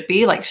she should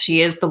be. Like, she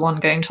is the one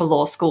going to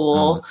law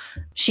school.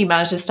 She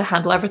manages to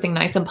handle everything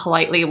nice and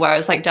politely,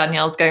 whereas like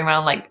Danielle's going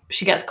around, like,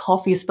 she gets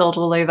coffee spilled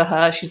all over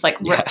her. She's like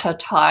ripped her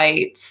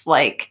tights.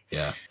 Like,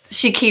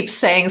 she keeps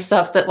saying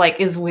stuff that like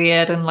is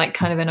weird and like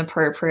kind of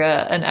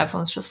inappropriate, and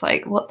everyone's just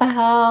like, what the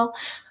hell?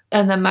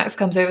 And then Max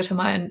comes over to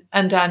Maya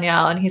and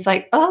Danielle, and he's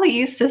like, oh, are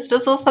you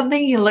sisters or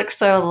something? You look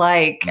so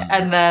alike.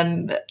 And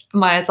then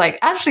Maya's like,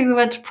 actually, we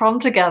went to prom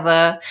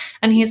together.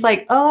 And he's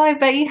like, oh, I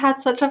bet you had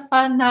such a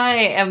fun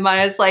night. And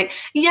Maya's like,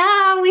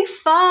 yeah, we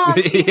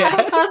fucked. We had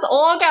our first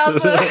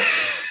orgasm.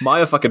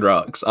 Maya fucking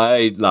rocks.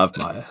 I love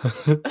Maya.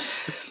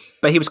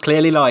 But he was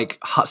clearly like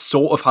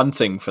sort of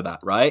hunting for that,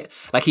 right?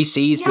 Like, he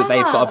sees that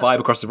they've got a vibe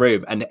across the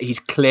room, and he's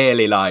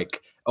clearly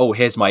like, oh,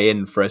 here's my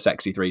in for a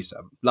sexy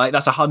threesome. Like,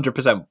 that's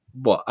 100%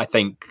 what I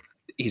think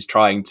he's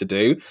trying to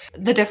do.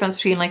 The difference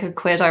between like a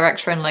queer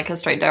director and like a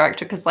straight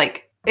director, because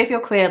like, if you're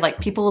queer, like,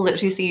 people will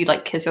literally see you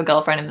like kiss your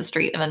girlfriend in the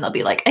street, and then they'll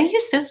be like, are you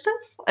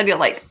sisters? And you're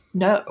like,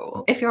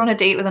 no. If you're on a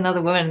date with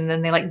another woman and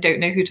then they like don't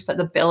know who to put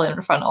the bill in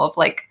front of,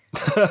 like,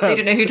 they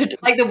don't know who to,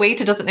 like, the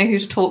waiter doesn't know who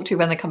to talk to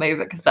when they come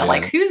over, because they're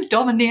like, who's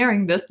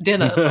domineering this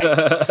dinner?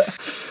 Like,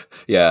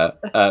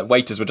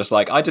 waiters were just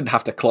like, I didn't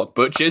have to clock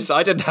butchers.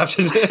 I didn't have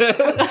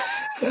to.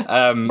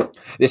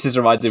 This is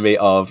reminding me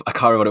of, I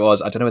can't remember what it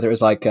was. I don't know whether it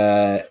was like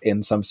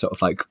in some sort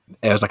of like,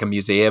 it was like a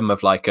museum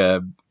of like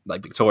a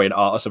like Victorian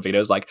art or something. It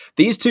was like,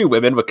 these two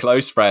women were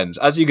close friends.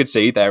 As you can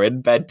see, they're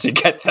in bed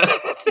together.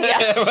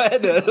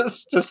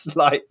 It's just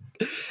like,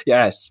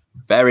 yes,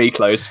 very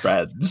close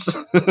friends.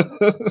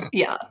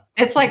 Yeah.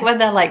 It's like when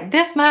they're like,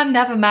 this man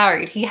never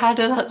married. He had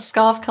a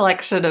scarf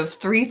collection of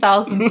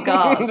 3,000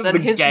 scarves,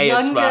 and his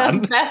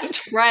younger best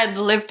friend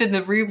lived in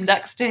the room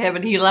next to him,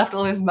 and he left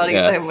all his money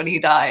to him when he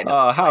died.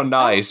 Oh, how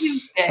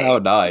nice. How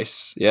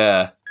nice.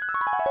 Yeah.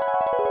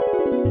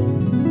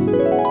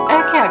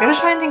 Okay, I'm going to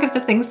try and think of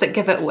the things that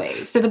give it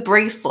away. So the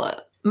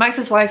bracelet.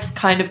 Max's wife's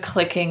kind of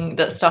clicking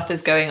that stuff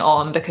is going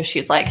on, because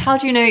she's like, how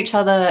do you know each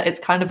other? It's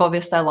kind of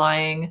obvious they're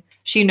lying.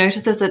 She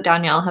notices that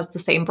Danielle has the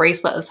same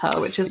bracelet as her,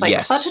 which is like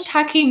such a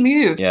tacky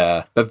move.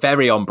 Yeah, but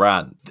very on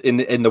brand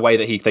in the way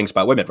that he thinks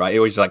about women, right? He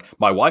always like,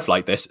 my wife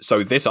liked this,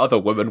 so this other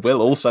woman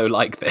will also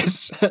like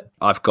this.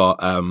 I've got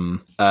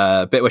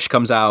a bit where she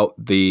comes out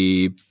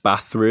the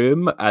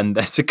bathroom, and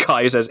there's a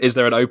guy who says, is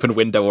there an open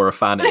window or a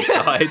fan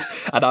inside?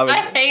 And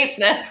I hate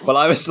this. Well,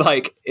 I was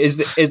like, is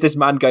this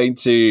man going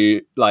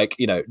to, like,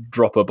 you know,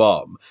 drop a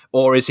bomb,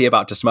 or is he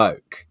about to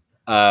smoke?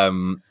 I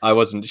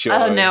wasn't sure.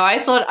 Oh no,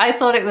 I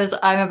thought it was,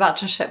 I'm about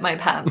to shit my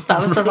pants.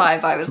 That was the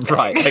vibe I was getting.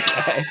 Right,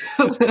 okay.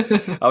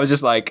 I was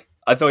just like,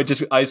 I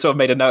sort of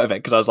made a note of it,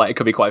 because I was like, it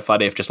could be quite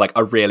funny if just like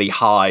a really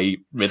high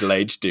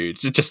middle-aged dude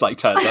just like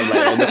turns on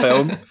later in the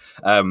film.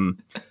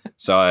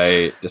 So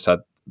I just had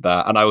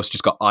that, and I also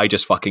just got, I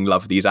just fucking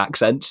love these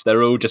accents.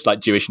 They're all just like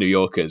Jewish New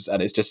Yorkers,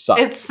 and it's just such,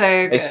 it's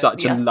so good. It's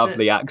such a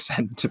lovely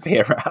accent to be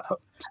around.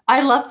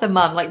 I love the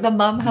mum. Like, the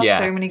mum has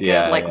so many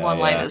good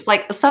one-liners.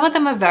 Like, some of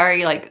them are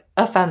very like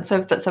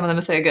offensive, but some of them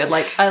are so good.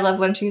 Like, I love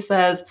when she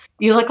says,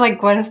 you look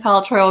like Gwyneth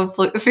Paltrow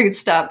on food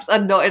stamps,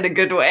 and not in a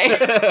good way.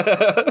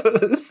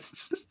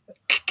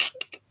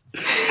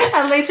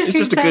 And later it's she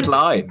just says, a good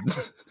line.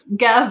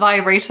 Get a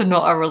vibrator,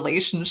 not a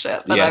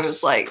relationship. And I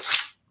was like,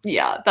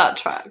 yeah, that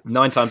tracks.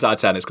 9 times out of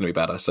 10 it's going to be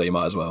better, so you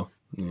might as well.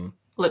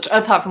 Literally,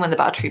 apart from when the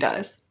battery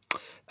dies.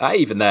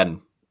 Even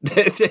then.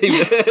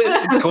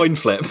 Coin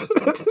flip.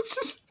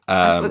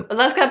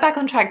 Let's get back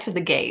on track to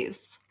the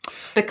gays.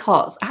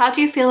 Because, how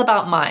do you feel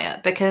about Maya?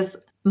 Because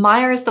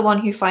Maya is the one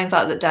who finds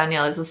out that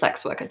Danielle is a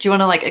sex worker. Do you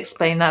want to like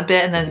explain that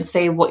bit and then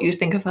say what you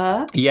think of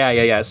her?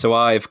 Yeah. So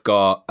I've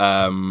got,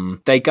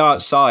 they go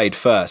outside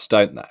first,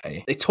 don't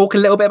they? They talk a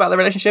little bit about their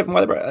relationship and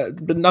why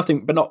but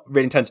not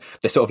really intense.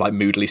 They're sort of like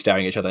moodily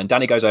staring at each other, and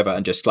Danny goes over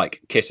and just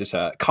like kisses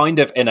her, kind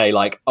of in a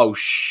like, oh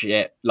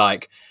shit,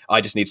 like, I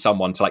just need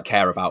someone to like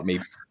care about me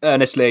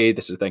earnestly,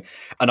 this sort of thing.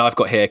 And I've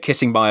got here,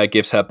 kissing Maya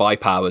gives her bi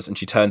powers, and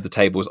she turns the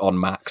tables on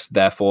Max.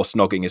 Therefore,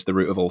 snogging is the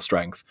root of all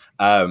strength.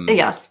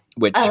 Yes,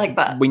 which I like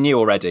that. We knew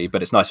already,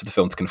 but it's nice for the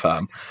film to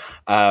confirm.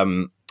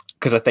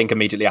 Because I think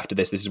immediately after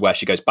this is where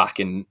she goes back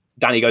in.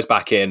 Danny goes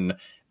back in,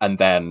 and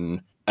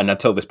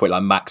until this point,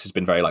 like, Max has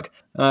been very like,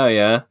 oh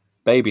yeah,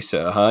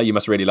 babysitter, huh? You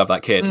must really love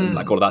that kid, and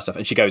like all of that stuff.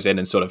 And she goes in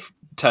and sort of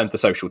turns the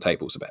social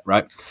tables a bit,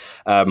 right?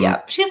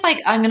 Yeah, she's like,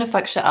 I'm gonna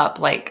fuck shit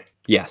up, like.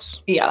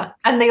 Yes. Yeah.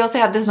 And they also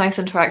have this nice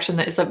interaction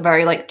that is like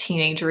very like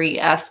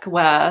teenagery-esque,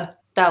 where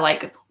they're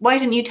like, why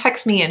didn't you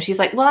text me? And she's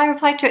like, well, I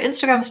replied to your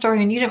Instagram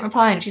story and you didn't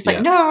reply. And she's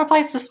like, no one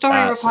replies to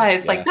story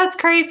replies. Like, that's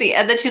crazy.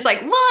 And then she's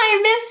like, well,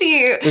 I miss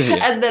you.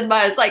 And then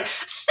Maya's like,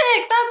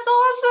 sick, that's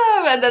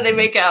awesome. And then they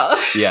make out.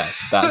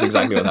 Yes, that's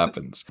exactly what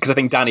happens. Because I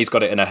think Danny's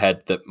got it in her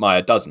head that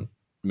Maya doesn't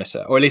miss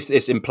her, or at least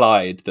it's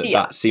implied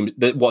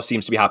that what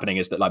seems to be happening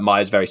is that like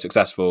Maya's very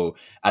successful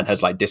and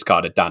has like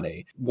discarded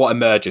Danny. What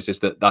emerges is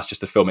that that's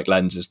just the filmic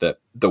lenses that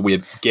we're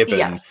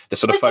given. The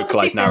sort of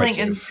focalized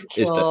narrative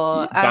is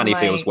that Danny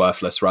feels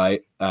worthless,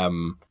 right?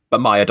 But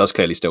Maya does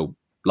clearly still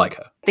like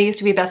her. They used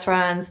to be best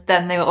friends,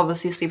 then they were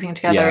obviously sleeping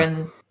together,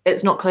 and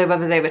it's not clear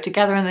whether they were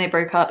together and they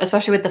broke up,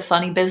 especially with the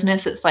funny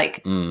business. It's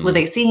like, were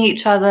they seeing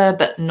each other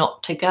but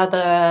not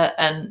together?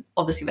 And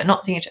obviously they're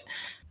not seeing each other.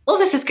 All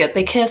this is good.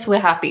 They kiss, we're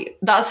happy.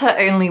 That's her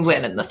only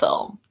win in the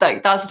film.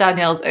 Like, that's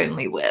Danielle's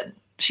only win.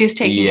 She's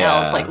taking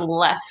L's like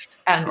left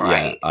and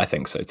right. Yeah, I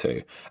think so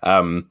too.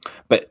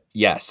 But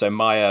yeah, so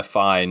Maya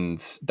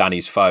finds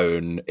Danny's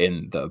phone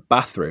in the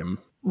bathroom.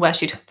 Where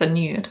she took the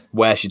nude.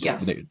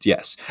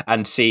 Yes.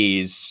 And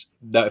sees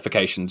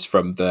notifications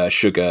from the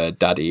Sugar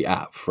Daddy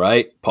app,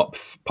 right? Pop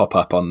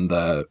up on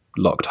the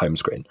locked home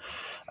screen.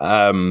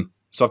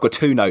 So I've got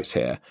 2 notes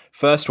here.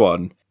 First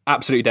one,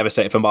 absolutely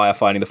devastated for Maya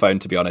finding the phone,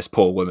 to be honest.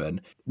 Poor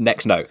woman.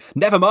 Next note,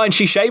 never mind,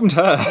 she shamed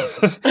her.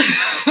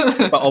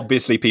 But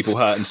obviously people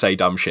hurt and say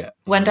dumb shit.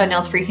 When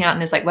Danielle's freaking out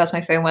and is like, where's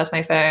my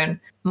phone?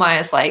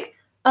 Maya's like,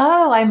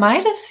 oh, I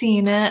might have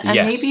seen it. And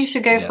maybe you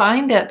should go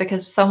find it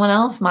because someone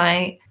else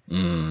might.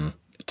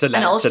 To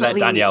let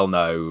Danielle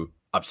know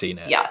I've seen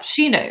it. Yeah,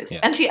 she knows. Yeah.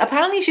 And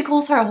she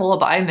calls her a whore,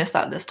 but I missed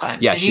that this time.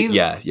 Yeah,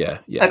 yeah.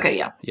 Okay,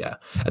 yeah. Yeah.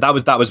 That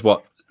was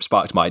what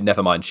sparked my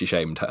never mind she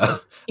shamed her.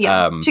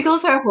 Yeah. She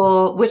calls her a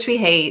whore, which we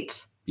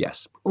hate.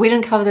 Yes. We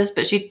didn't cover this,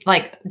 but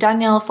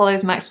Danielle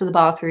follows Max to the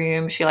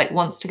bathroom. She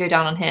wants to go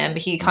down on him.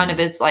 He kind of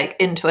is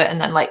into it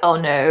and then oh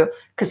no,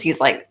 because he's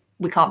like,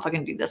 we can't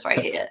fucking do this right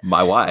here.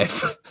 My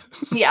wife.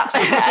 Yeah.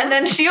 And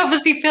then she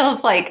obviously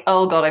feels like,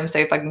 oh God, I'm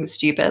so fucking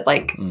stupid.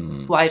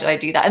 Why did I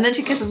do that? And then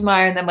she kisses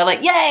Maya and then we're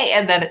like, yay.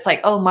 And then it's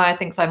like, oh, Maya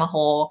thinks I'm a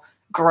whore.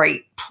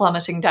 Great.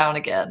 Plummeting down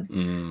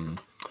again.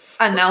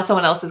 And now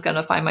someone else is going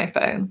to find my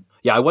phone.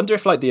 Yeah. I wonder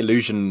if the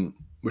illusion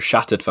was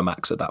shattered for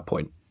Max at that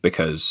point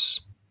because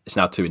it's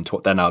now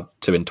they're now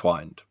too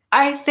entwined.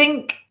 I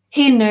think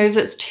he knows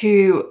it's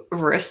too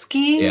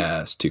risky.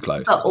 Yeah, it's too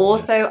close. But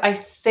also, I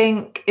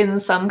think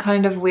in some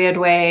kind of weird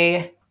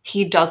way,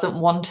 he doesn't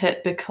want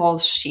it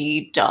because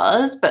she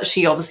does, but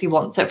she obviously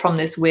wants it from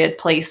this weird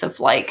place of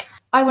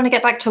I want to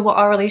get back to what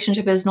our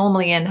relationship is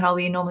normally and how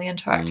we normally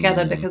interact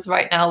together, because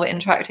right now we're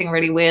interacting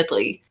really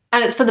weirdly.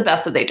 And it's for the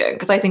best that they don't,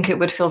 because I think it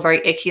would feel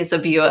very icky as a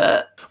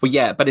viewer. Well,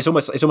 yeah, but it's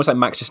almost like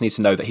Max just needs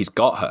to know that he's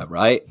got her,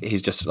 right?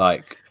 He's just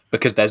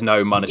because there's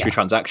no monetary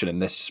transaction in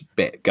this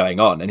bit going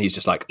on, and he's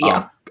just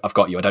I've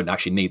got you. I don't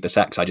actually need the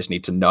sex. I just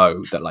need to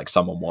know that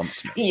someone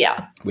wants me.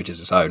 Yeah. Which is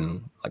its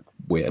own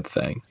weird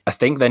thing. I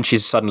think then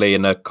she's suddenly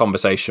in a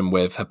conversation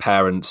with her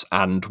parents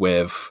and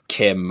with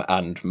Kim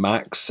and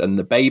Max, and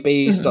the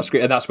baby starts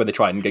screaming, and that's where they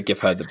try and give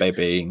her the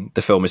baby.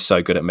 The film is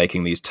so good at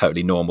making these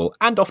totally normal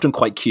and often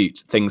quite cute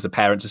things the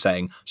parents are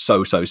saying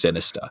so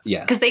sinister.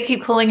 Yeah. Because they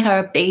keep calling her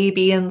a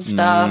baby and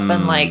stuff,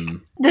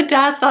 and the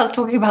dad starts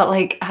talking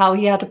about how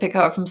he had to pick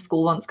her up from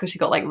school once because she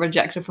got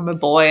rejected from a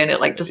boy and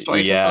it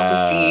destroyed her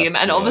self-esteem.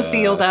 And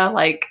obviously you're there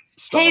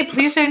Stop. Hey,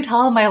 please don't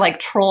tell my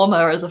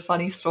trauma as a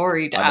funny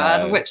story,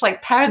 Dad, which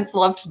parents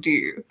love to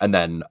do. And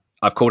then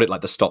I've called it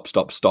the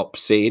stop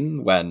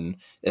scene when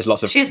there's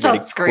lots of she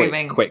starts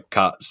screaming, quick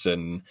cuts,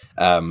 and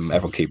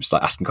everyone keeps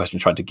asking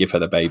questions, trying to give her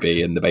the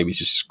baby, and the baby's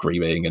just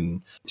screaming,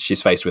 and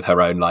she's faced with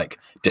her own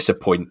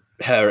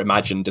her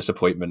imagined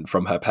disappointment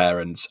from her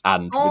parents,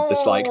 and with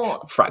this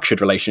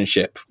fractured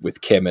relationship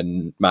with Kim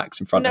and Max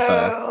in front of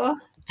her.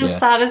 The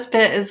saddest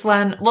bit is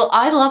when,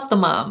 I love the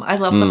mum. I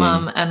love the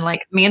mum. And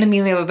me and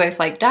Amelia were both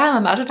damn,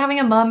 imagine having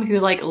a mum who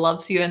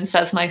loves you and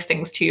says nice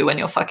things to you when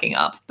you're fucking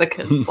up.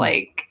 Because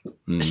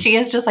she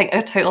is just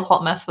a total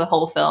hot mess for the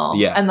whole film.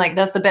 Yeah. And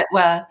there's the bit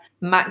where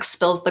Max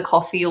spills the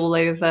coffee all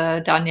over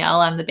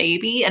Danielle and the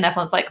baby. And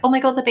everyone's like, oh my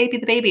God, the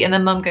baby. And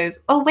then mum goes,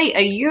 oh wait,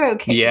 are you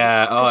okay?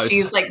 Yeah. Oh,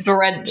 she's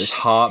drenched. It's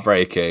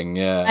heartbreaking.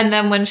 Yeah. And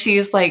then when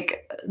she's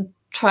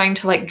trying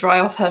to dry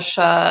off her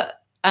shirt,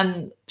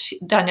 and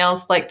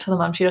Danielle's to the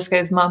mum, she just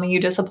goes, Mum, are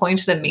you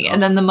disappointed in me?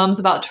 And then the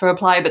mum's about to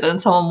reply, but then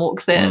someone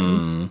walks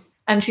in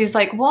and she's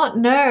like, what?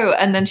 No.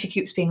 And then she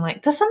keeps being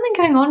there's something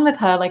going on with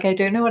her. I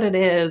don't know what it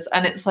is.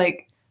 And it's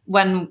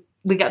when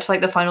we get to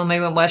the final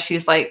moment where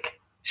she's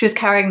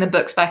carrying the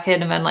books back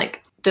in, and then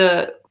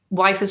the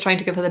wife is trying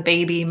to give her the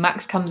baby.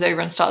 Max comes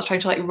over and starts trying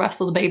to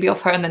wrestle the baby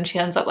off her, and then she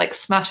ends up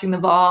smashing the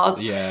vase.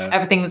 Yeah.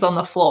 Everything's on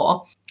the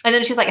floor. And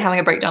then she's having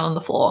a breakdown on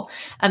the floor,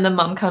 and the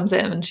mum comes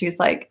in and she's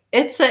like,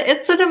 it's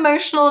an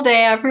emotional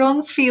day,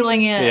 everyone's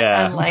feeling it.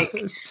 Yeah. And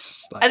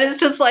and it's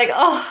just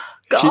oh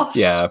gosh.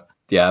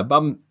 Yeah.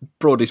 Mum,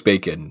 broadly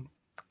speaking,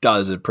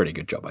 does a pretty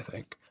good job, I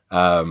think.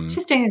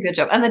 She's doing a good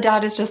job. And the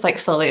dad is just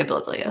fully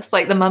oblivious.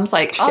 The mum's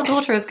our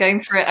daughter is going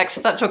through an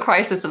existential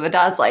crisis, and the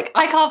dad's I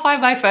can't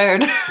find my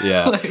phone.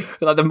 Yeah.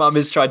 The mum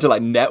is trying to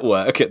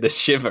network at this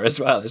shiver as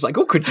well. It's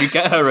oh, could you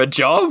get her a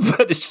job?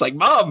 And it's just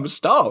Mum,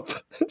 stop.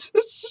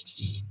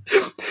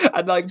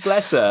 And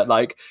bless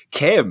her,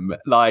 Kim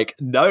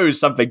knows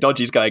something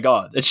dodgy's going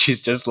on, and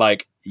she's just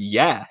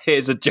yeah,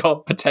 here's a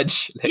job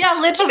potentially. Yeah,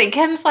 literally.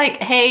 Kim's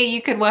hey,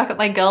 you could work at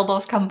my girl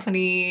boss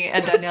company.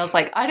 And Danielle's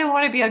I don't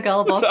want to be a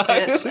girl boss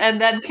bitch.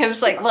 And then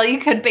Kim's well, you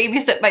could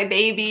babysit my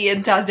baby.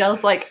 And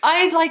Danielle's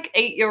I like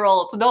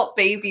 8-year-olds, not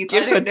babies.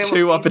 Gives her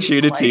 2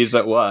 opportunities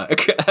at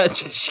work. And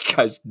she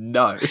goes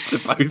no to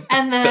both.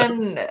 And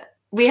then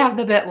we have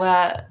the bit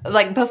where,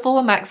 like,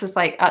 before Max is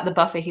like at the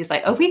buffet, he's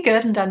like, "Are we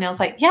good?" And Danielle's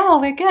like, "Yeah,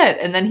 we're good."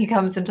 And then he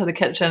comes into the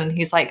kitchen and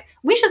he's like,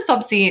 "We should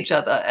stop seeing each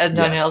other." And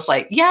Danielle's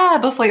like, "Yeah,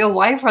 before your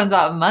wife runs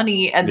out of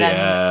money." And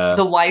then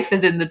the wife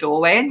is in the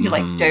doorway and you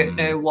like don't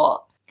know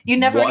what. You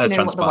never really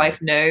know what the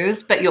wife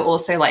knows, but you're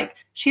also like,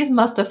 she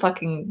must have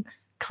fucking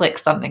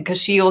clicked something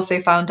because she also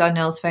found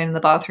Danielle's phone in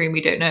the bathroom.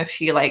 We don't know if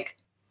she like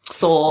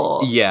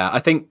saw. Yeah, I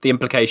think the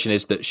implication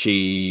is that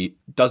she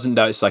doesn't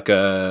know it's like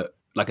a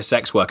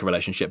sex worker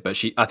relationship, but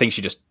I think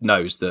she just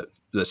knows that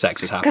the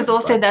sex is happening. Because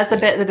also there's a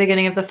bit at the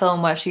beginning of the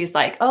film where she's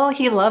like, "Oh,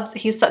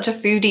 he's such a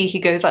foodie. He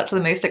goes out to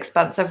the most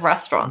expensive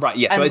restaurants." Right.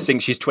 Yeah. So I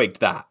think she's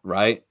twigged that,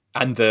 right?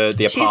 And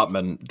the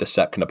apartment, the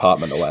second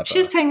apartment or whatever.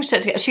 She's putting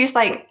shit together. She's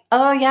like,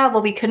 "Oh yeah,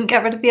 well we couldn't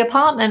get rid of the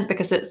apartment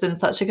because it's in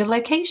such a good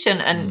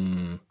location,"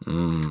 and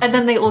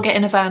then they all get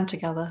in a van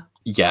together.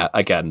 Yeah.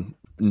 Again,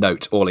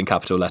 note all in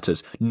capital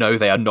letters. No,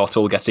 they are not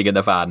all getting in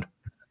a van.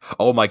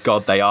 Oh my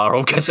God, they are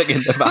all getting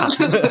in the van.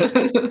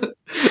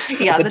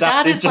 Yeah, the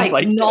dad is just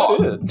like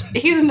not.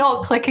 He's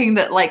not clicking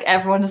that like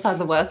everyone has had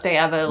the worst day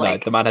ever.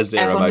 Like the man has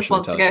zero. Everyone just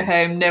wants to go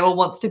home. No one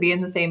wants to be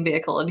in the same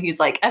vehicle, and he's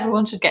like,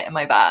 everyone should get in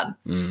my van.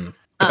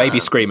 The baby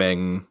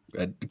screaming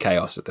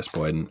chaos at this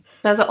point.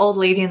 There's an old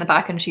lady in the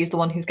back, and she's the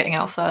one who's getting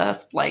out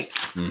first. Like,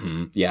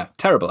 yeah,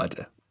 terrible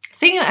idea.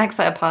 Seeing your ex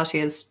at a party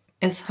is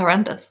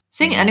horrendous.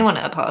 Seeing anyone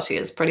at a party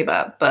is pretty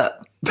bad,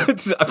 but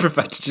I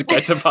prefer to just go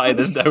to a party and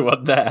there's no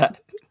one there.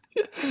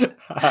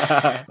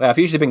 I've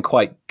usually been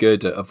quite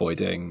good at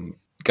avoiding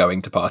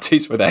going to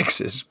parties with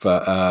exes,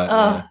 but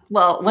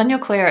well, when you're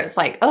queer, it's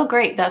like, oh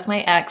great, that's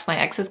my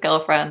ex's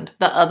girlfriend,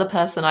 the other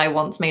person I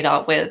once made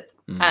out with,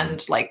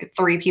 and like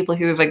 3 people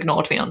who have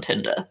ignored me on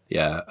Tinder.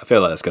 Yeah, I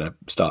feel like that's going to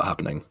start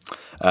happening.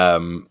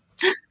 Yes.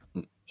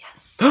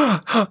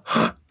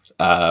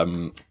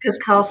 Because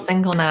Carl's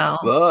single now.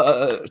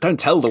 Don't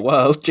tell the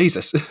world,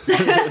 Jesus.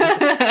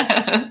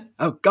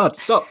 Oh God,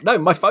 stop. No,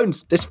 my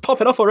phone's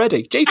popping off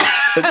already.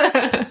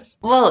 Jesus.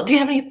 Well, do you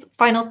have any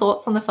final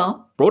thoughts on the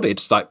film? Broadly,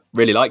 just like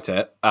really liked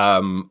it.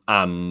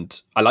 And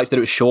I liked that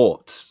it was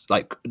short.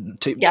 Like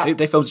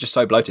two-day films are just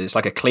so bloated. It's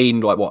like a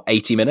clean,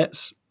 80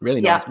 minutes? Really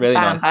nice. Really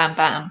nice.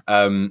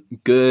 Bam.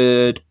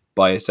 Good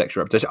bisexual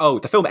representation. Oh,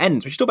 the film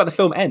ends. We should talk about the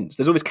film ends.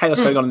 There's all this chaos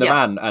going on in the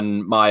van,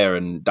 and Maya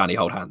and Danny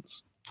hold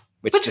hands.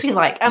 Which we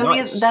like. And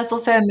nice. There's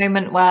also a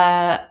moment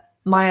where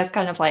Maya's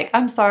kind of like,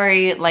 "I'm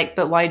sorry, like,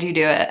 but why'd you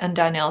do it?" And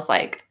Danielle's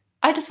like,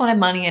 "I just wanted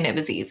money and it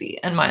was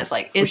easy." And Maya's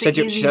like, "Is it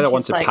easy?" She said I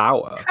wanted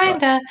power.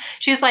 Kinda.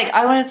 She's like,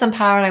 "I wanted some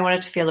power and I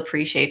wanted to feel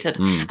appreciated."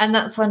 And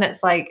that's when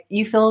it's like,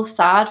 you feel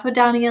sad for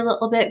Danny a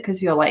little bit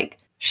because you're like,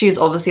 she's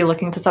obviously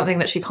looking for something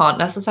that she can't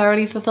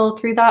necessarily fulfill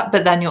through that.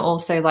 But then you're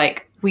also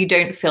like, we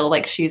don't feel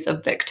like she's a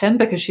victim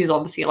because she's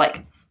obviously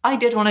like, I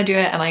did want to do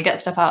it and I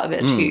get stuff out of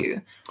it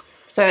too.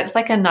 So it's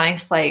like a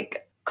nice,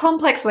 like,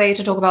 complex way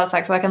to talk about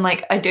sex work. And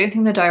like, I don't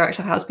think the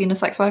director has been a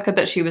sex worker,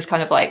 but she was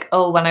kind of like,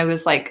 oh, when I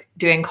was like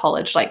doing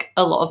college, like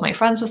a lot of my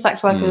friends were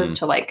sex workers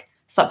to like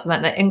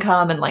supplement their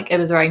income. And like, it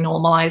was very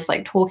normalized,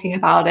 like talking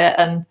about it.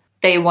 And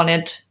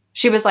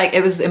she was like,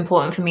 it was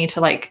important for me to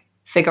like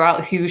figure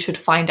out who should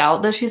find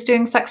out that she's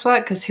doing sex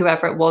work, because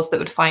whoever it was that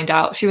would find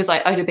out, she was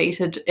like, I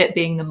debated it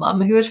being the mum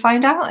who would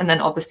find out. And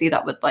then obviously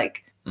that would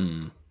like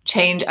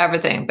change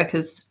everything,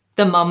 because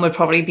the mum would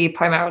probably be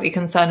primarily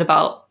concerned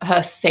about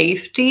her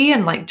safety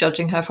and like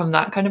judging her from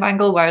that kind of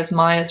angle. Whereas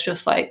Maya's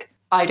just like,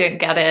 I don't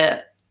get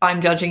it. I'm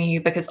judging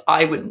you because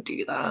I wouldn't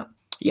do that.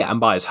 Yeah, and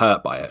Maya's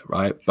hurt by it,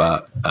 right?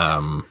 But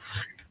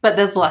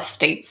there's less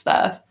stakes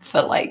there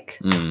for like,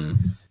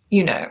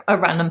 you know, a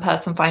random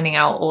person finding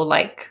out or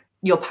like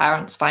your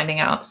parents finding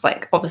out. It's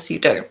like, obviously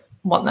you don't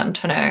want them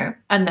to know.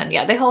 And then,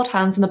 yeah, they hold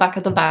hands in the back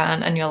of the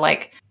van and you're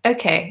like,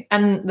 okay.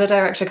 And the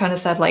director kind of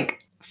said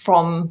like,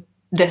 from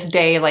this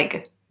day,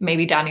 like,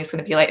 maybe Danny's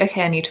going to be like,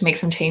 okay, I need to make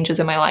some changes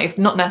in my life.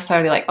 Not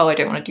necessarily like, oh, I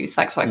don't want to do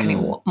sex work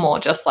anymore. More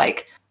just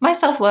like, my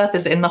self-worth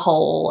is in the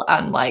hole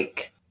and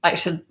like, I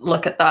should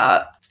look at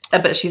that.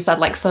 But she said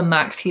like, for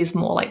Max, he's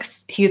more like,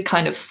 he's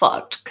kind of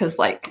fucked. Because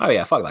like, oh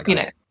yeah, fuck that guy. You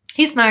know,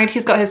 he's married,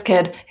 he's got his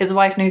kid. His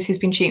wife knows he's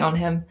been cheating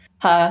on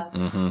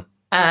her.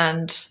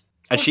 And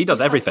she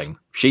does everything.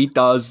 She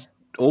does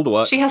all the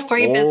work. She has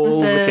 3 businesses. All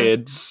the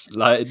kids.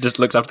 Like, just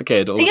looks after the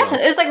kid.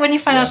 It's like when you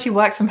find out she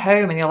works from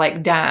home and you're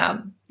like,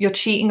 damn, you're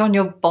cheating on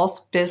your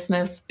boss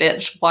business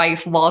bitch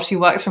wife while she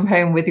works from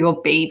home with your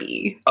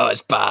baby. Oh,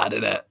 it's bad,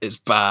 isn't it? It's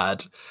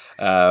bad.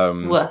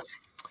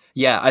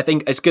 Yeah, I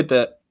think it's good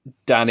that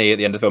Danny at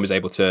the end of the film is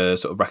able to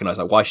sort of recognize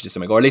like why she did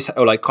something, or at least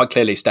like quite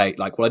clearly state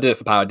like, well, I did it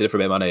for power, I did it for a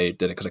bit of money,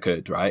 did it because I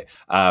could, right?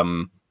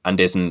 And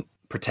isn't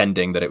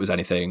pretending that it was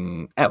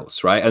anything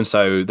else, right? And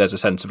so there's a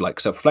sense of like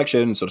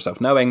self-reflection, sort of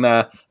self-knowing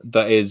there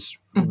that is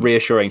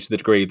reassuring to the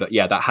degree that,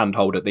 yeah, that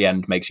handhold at the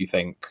end makes you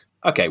think,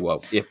 okay,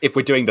 well, if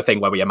we're doing the thing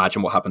where we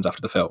imagine what happens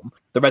after the film,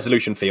 the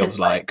resolution feels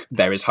like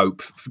there is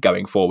hope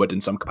going forward in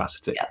some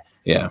capacity.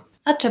 Yeah.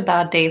 Such a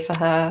bad day for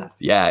her.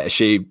 Yeah,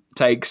 she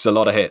takes a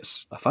lot of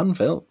hits. A fun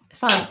film.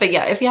 Fun. But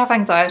yeah, if you have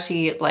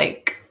anxiety,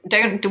 like,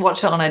 don't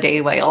watch it on a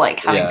day where you're like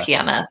having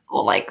PMS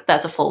or like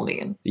there's a full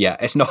moon. Yeah,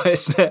 it's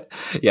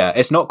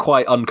not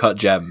quite Uncut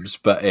Gems,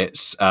 but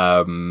it's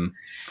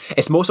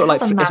more sort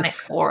of like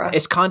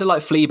it's kind of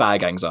like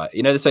Fleabag anxiety.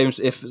 You know, the same.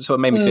 If sort of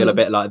made me feel a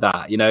bit like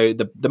that. You know,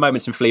 the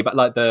moments in Fleabag,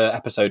 like the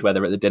episode where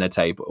they're at the dinner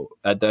table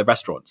at the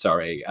restaurant.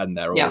 Sorry, and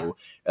they're all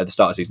at the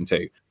start of season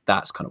 2.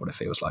 That's kind of what it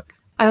feels like.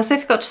 I also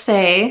forgot to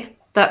say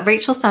that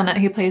Rachel Sennett,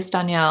 who plays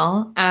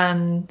Danielle,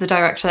 and the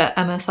director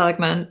Emma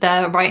Seligman,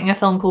 they're writing a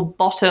film called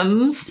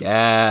Bottoms.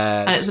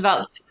 Yes, and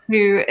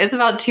it's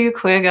about two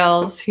queer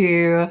girls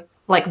who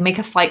like make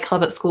a fight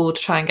club at school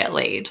to try and get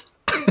laid.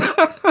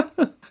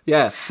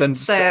 Yeah, so I'm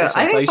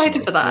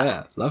excited for that.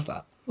 Yeah, love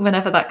that.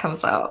 Whenever that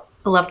comes out,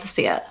 I'll love to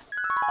see it.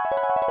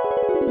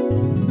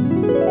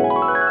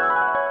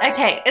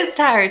 Okay, it's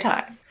tarot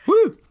time.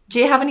 Woo! Do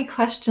you have any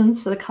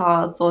questions for the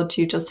cards, or do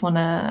you just want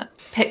to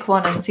pick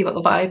one and see what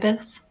the vibe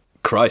is?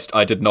 Christ,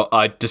 I did not.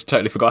 I just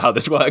totally forgot how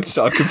this worked,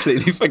 so I've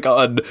completely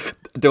forgotten.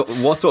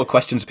 What sort of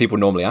questions do people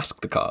normally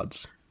ask the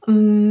cards?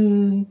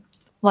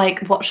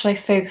 Like, what should I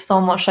focus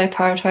on? What should I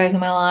prioritize in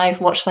my life?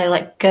 What should I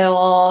let go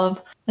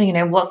of? You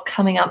know, what's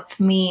coming up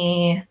for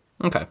me?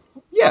 Okay.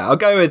 Yeah, I'll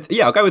go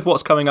with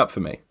what's coming up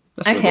for me.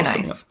 Okay,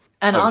 nice.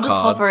 And I'll just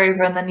hover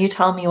over and then you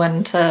tell me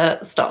when to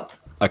stop.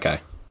 Okay,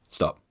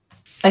 stop.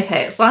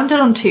 Okay, so I'm done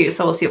on 2,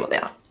 so we'll see what they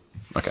are.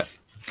 Okay.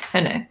 Oh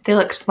no, they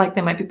look like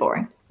they might be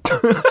boring.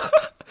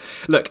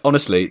 Look,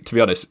 honestly, to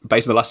be honest,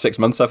 based on the last 6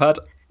 months I've had,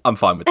 I'm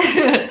fine with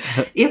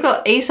it. You've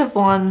got 8 of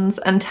Wands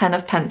and 10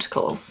 of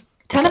Pentacles.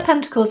 10 of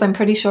Pentacles, I'm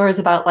pretty sure, is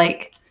about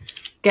like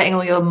getting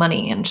all your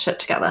money and shit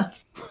together.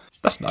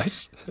 That's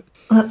nice.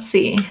 Let's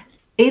see.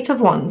 8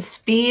 of Wands,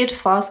 speed,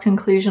 fast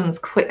conclusions,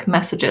 quick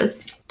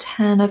messages.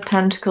 10 of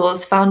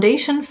Pentacles,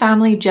 foundation,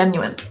 family,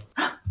 genuine.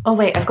 Oh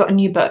wait, I've got a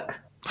new book.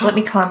 Let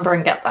me clamber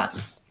and get that.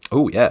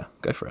 Oh yeah,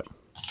 go for it.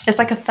 It's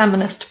like a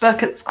feminist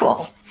book at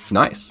school.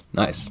 Nice.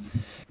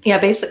 Yeah,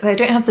 basically, I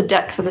don't have the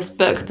deck for this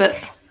book, but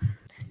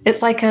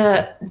it's like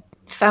a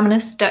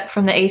feminist deck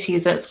from the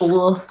 80s. It's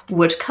all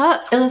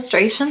woodcut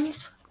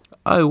illustrations.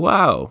 Oh,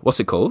 wow. What's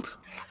it called?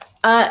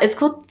 It's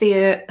called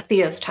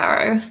Thea's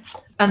Tarot,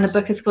 and the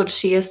book is called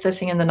She Is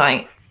Sitting in the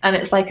Night. And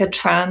it's like a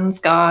trans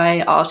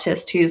guy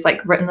artist who's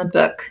like written the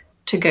book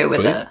to go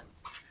with it.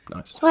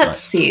 Nice. Let's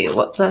see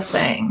what they're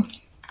saying.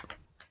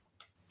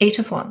 8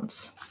 of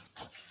Wands.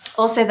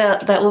 Also,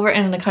 they're all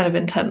written in a kind of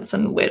intense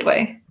and weird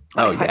way.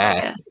 Oh,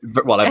 yeah.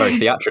 Well, they're very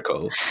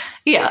theatrical.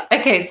 Yeah.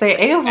 Okay, so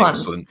 8 of Wands.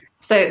 Excellent.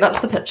 So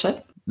that's the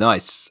picture.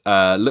 Nice.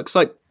 Looks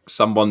like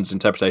someone's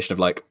interpretation of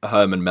like a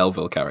Herman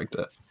Melville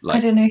character. Like, I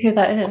don't know who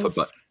that is.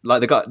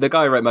 Like the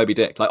guy who wrote Moby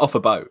Dick, like off a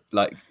boat.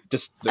 Like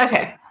just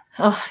okay.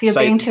 Oh, you're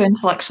being too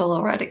intellectual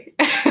already.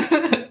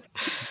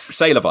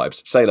 Sailor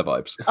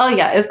vibes. Oh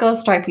yeah, it's got a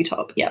stripy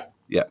top. Yeah.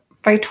 Yeah.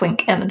 Very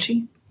twink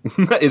energy.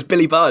 It's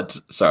Billy Budd.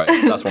 Sorry,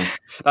 that's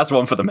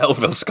one for the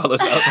Melville scholars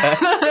out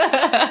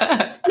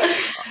there.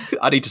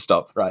 I need to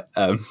stop. Right.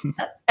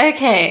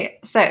 Okay,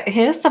 so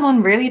here's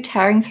someone really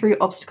tearing through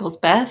obstacles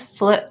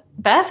barefoot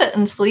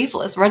and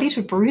sleeveless, ready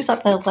to bruise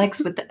up their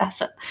legs with the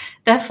effort.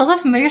 They're full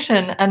of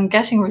motion and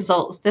getting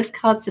results. This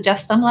card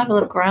suggests some level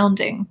of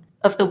grounding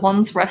of the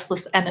Wands'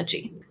 restless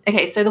energy.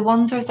 Okay, so the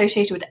Wands are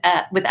associated with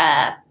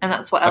air, and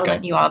that's what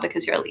element you are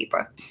because you're a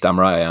Libra. Damn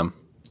right I am.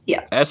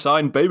 Yeah. Air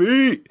sign,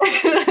 baby!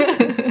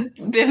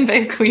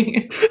 Bimbo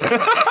queen.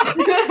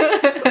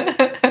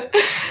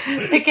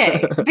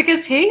 Okay,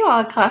 because here you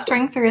are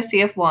clattering through a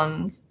sea of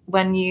Wands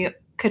when you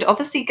could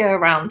obviously go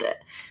around it.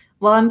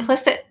 While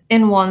implicit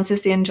in Wands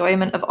is the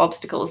enjoyment of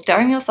obstacles,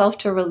 daring yourself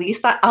to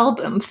release that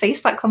album,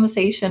 face that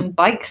conversation,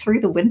 bike through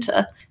the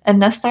winter. A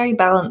necessary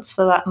balance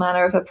for that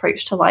manner of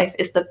approach to life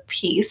is the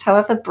peace,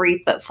 however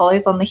brief, that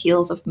follows on the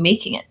heels of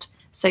making it.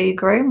 So you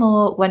grow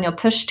more when you're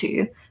pushed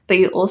to, but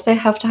you also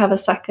have to have a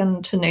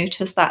second to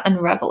notice that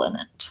and revel in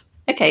it.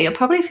 Okay, you're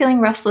probably feeling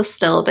restless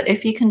still, but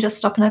if you can just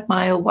stop and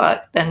admire your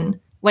work, then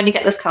when you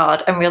get this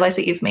card and realize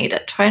that you've made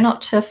it, try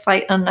not to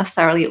fight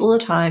unnecessarily all the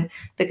time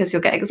because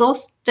you'll get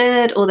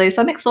exhausted, although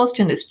some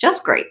exhaustion is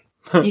just great.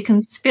 You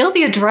can feel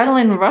the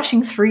adrenaline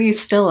rushing through you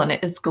still, and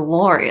it is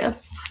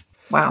glorious.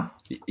 Wow.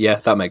 Yeah,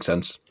 that makes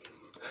sense.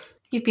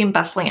 You've been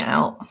battling it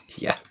out.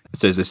 Yeah.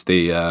 So is this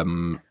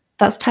the...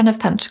 That's 10 of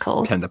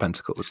Pentacles. 10 of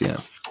Pentacles, yeah.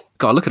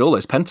 God, look at all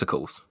those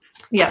pentacles.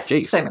 Yeah,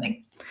 jeez. So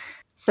many.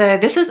 So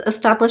this is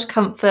established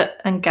comfort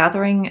and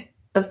gathering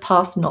of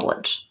past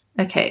knowledge.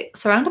 Okay,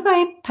 surrounded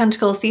by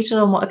pentacles, seated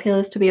on what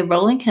appears to be a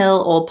rolling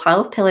hill or pile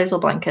of pillows or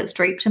blankets,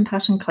 draped in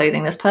patterned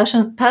clothing, this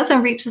person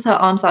reaches her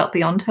arms out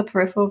beyond her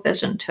peripheral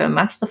vision to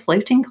amass the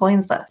floating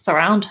coins that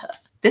surround her.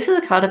 This is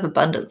a card of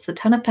abundance. The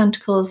 10 of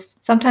Pentacles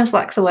sometimes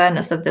lacks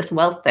awareness of this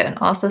wealth, though, and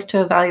asks us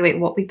to evaluate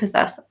what we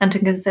possess and to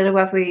consider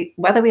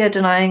whether we are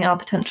denying our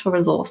potential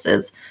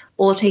resources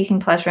or taking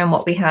pleasure in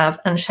what we have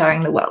and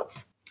sharing the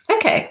wealth.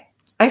 Okay,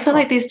 I feel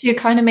like these two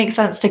kind of make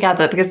sense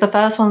together because the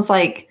first one's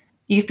like,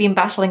 you've been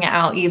battling it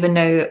out, even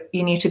though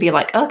you need to be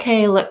like,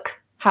 okay, look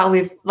how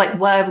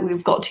where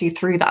we've got to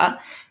through that.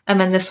 And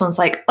then this one's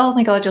like, oh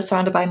my God, you're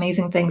surrounded by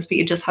amazing things, but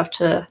you just have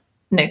to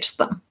notice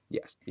them.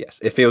 Yes.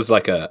 It feels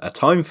like a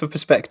time for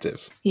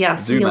perspective.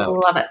 Yes, Zoom we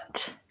out. love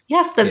it.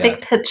 Yes, the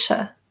big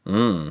picture.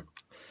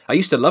 I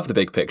used to love the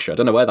big picture. I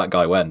don't know where that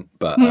guy went,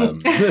 but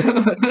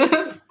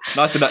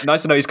nice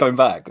to know he's coming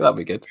back. That'd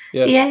be good.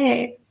 Yeah.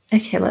 Yay.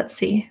 Okay, let's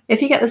see.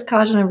 If you get this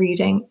card in a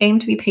reading, aim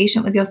to be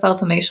patient with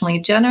yourself emotionally,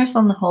 generous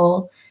on the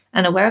whole,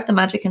 and aware of the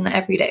magic in the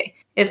everyday.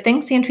 If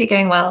things seem to be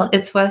going well,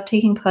 it's worth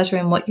taking pleasure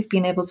in what you've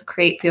been able to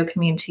create for your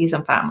communities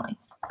and family.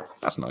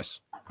 That's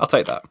nice. I'll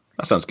take that.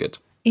 That sounds good.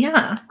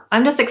 Yeah,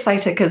 I'm just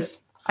excited because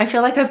I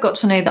feel like I've got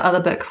to know the other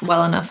book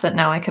well enough that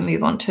now I can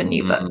move on to a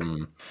new book.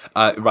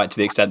 Right, to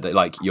the extent that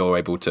like you're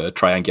able to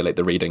triangulate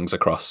the readings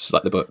across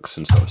like the books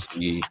and sort of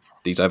see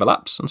these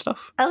overlaps and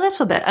stuff. A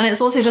little bit, and it's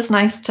also just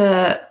nice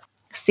to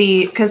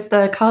see, because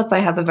the cards I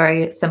have are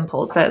very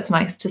simple, so it's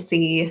nice to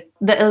see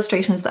the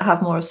illustrations that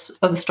have more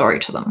of a story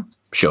to them.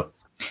 Sure.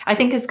 I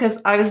think it's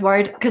because I was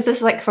worried, because this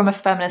is like from a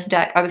feminist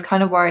deck, I was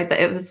kind of worried that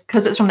it was,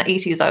 because it's from the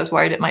 80s, I was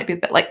worried it might be a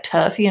bit like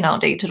turfy and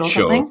outdated or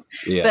something.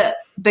 Yeah. But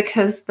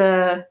because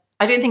I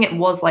don't think it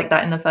was like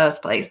that in the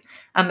first place,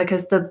 and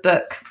because the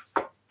book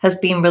has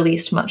been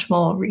released much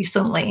more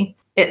recently,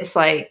 it's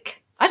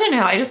like, I don't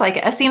know, I just like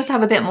it. It seems to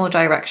have a bit more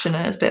direction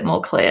and it's a bit more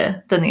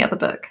clear than the other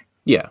book.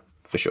 Yeah,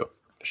 for sure.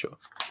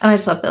 And I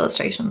just love the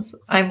illustrations.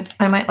 I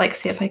might like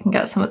see if I can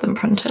get some of them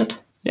printed.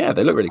 Yeah,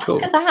 they look really cool.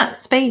 Look at that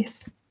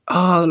space.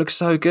 Oh, that looks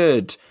so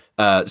good.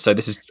 So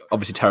this is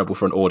obviously terrible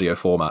for an audio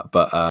format,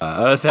 but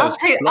I'll post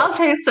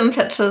some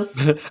pictures.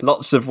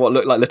 Lots of what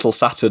look like little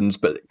Saturns,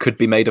 but could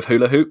be made of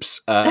hula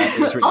hoops. It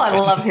was really I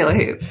love hula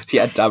hoops.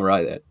 Yeah, damn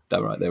right.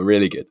 They're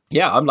really good.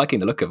 Yeah, I'm liking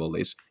the look of all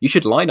these. You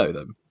should lino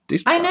them.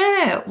 I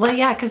know. Well,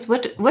 yeah, because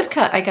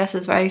woodcut, I guess,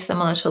 is very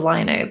similar to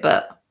lino,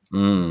 but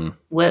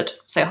wood,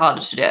 so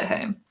harder to do at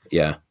home.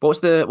 Yeah.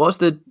 What was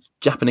the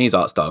Japanese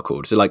art style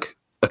called? Is it like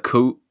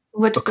okoi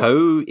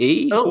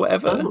or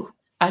whatever? Oh,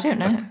 I don't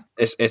know.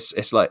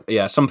 It's like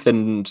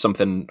something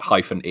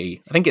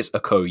 -e. I think it's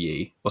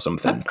okoi or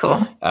something. That's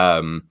cool.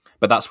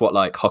 But that's what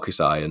like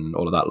Hokusai and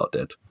all of that lot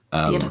did.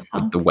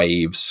 With the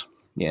waves.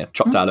 Yeah,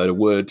 chopped out a load of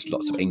wood,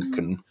 lots of ink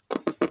and.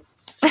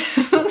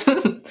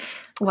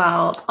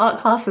 Wow, art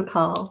class with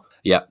Carl.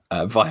 Yeah,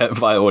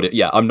 via audio.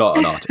 Yeah, I'm not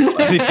an artist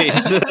by any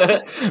means.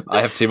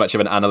 I have too much of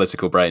an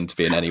analytical brain to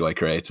be in any way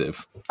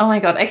creative. Oh my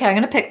god. Okay, I'm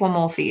going to pick one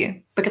more for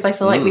you because I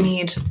feel like we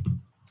need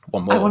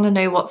one more. I want to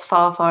know what's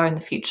far, far in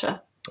the future.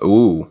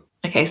 Ooh.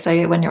 Okay,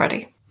 so when you're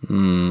ready.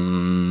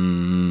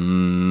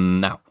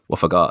 Now, what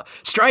forgot?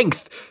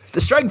 Strength!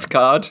 The strength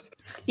card!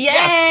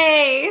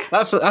 Yay!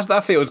 Yes!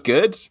 That feels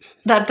good.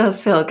 That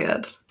does feel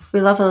good.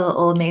 We love a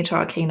little major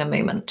arcana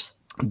moment.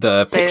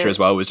 The picture as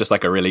well was just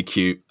like a really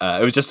cute.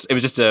 It was just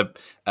a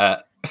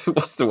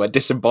what's the word?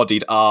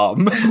 Disembodied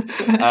arm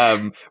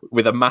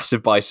with a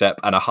massive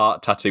bicep and a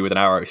heart tattoo with an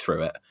arrow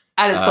through it.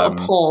 And it's got a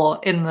paw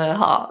in the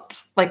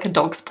heart, like a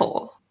dog's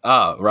paw.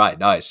 Oh, right,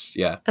 nice,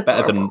 yeah,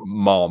 better than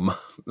mom.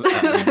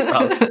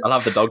 I'll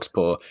have the dog's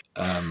paw.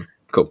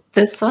 Cool.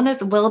 This one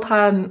is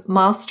willpower,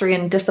 mastery,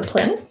 and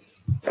discipline.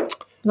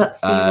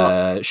 Let's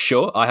see.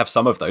 Sure, I have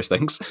some of those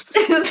things.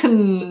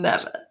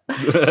 Never.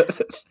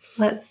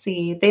 Let's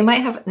see. They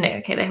might have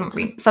they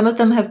haven't. Some of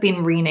them have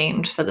been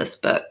renamed for this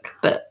book,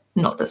 but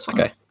not this one.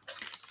 Okay.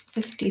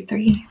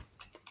 53.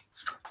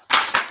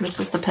 This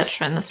is the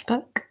picture in this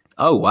book.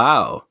 Oh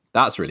wow,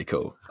 that's really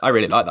cool. I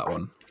really like that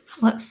one.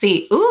 Let's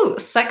see. Ooh,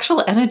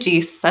 sexual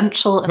energy,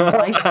 sensual and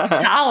life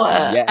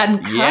power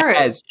and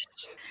courage.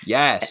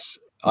 Yes.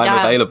 I'm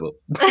available.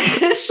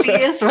 She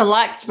is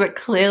relaxed but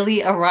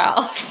clearly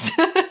aroused.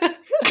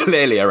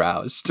 Clearly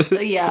aroused.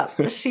 Yeah.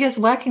 She is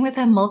working with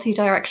her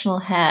multi-directional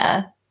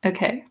hair.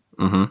 Okay.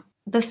 Mm-hmm.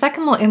 The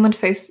second more inward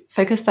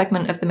focus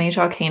segment of the major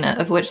arcana,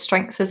 of which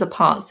strength is a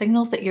part,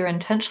 signals that you're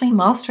intentionally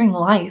mastering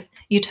life.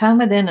 You turn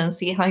within and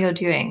see how you're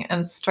doing,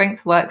 and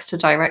strength works to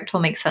direct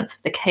or make sense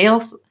of the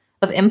chaos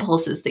of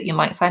impulses that you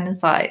might find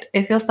inside.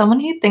 If you're someone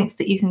who thinks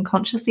that you can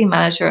consciously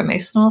manage your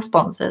emotional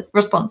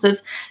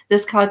responses,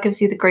 this card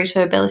gives you the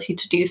greater ability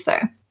to do so.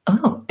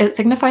 Oh, it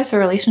signifies a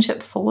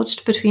relationship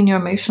forged between your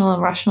emotional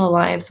and rational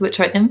lives, which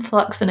are in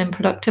flux and in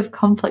productive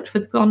conflict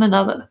with one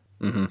another.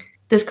 Mm-hmm.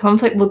 This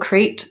conflict will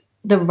create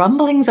the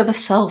rumblings of a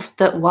self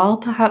that, while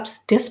perhaps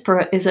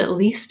disparate, is at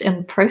least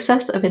in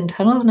process of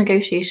internal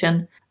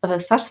negotiation of a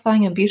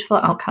satisfying and beautiful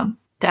outcome.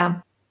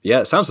 Damn.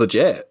 Yeah, it sounds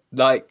legit.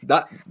 Like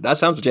that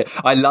sounds legit.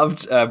 I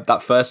loved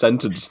that first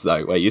sentence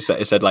though, where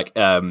it said like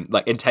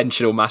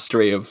intentional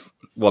mastery of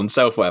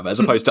oneself, whatever, as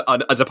opposed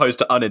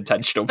to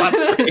unintentional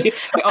mastery.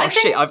 Like,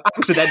 shit, I've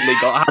accidentally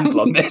got a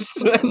handle on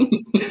this.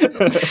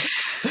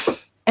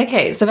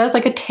 Okay, so there's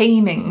like a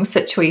taming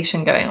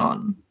situation going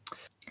on.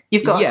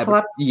 You've got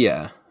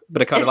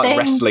but a kind of like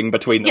wrestling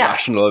between the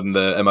rational and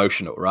the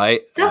emotional,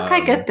 right? That's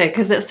quite good though,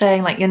 because it's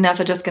saying like you're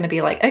never just going to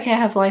be like, okay, I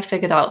have life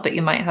figured out, but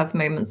you might have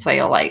moments where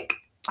you're like,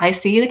 I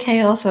see the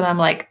chaos and I'm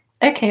like,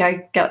 okay,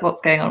 I get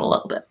what's going on a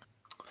little bit.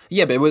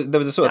 Yeah, but there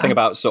was a sort of thing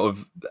about sort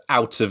of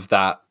out of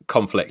that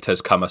conflict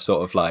has come a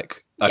sort of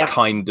like a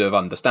kind of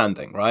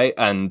understanding, right?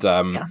 And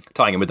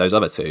tying in with those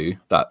other two,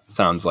 that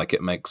sounds like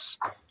it makes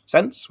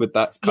sense with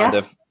that kind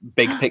of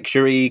big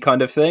picture-y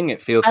kind of thing.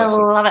 It feels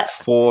like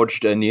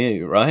forged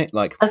anew, right?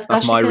 Like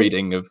that's my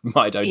reading of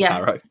my own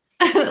tarot.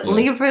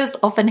 Libras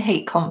often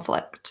hate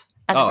conflict.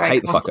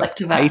 Hate the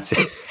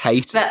fucker.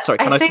 Hate it. Sorry,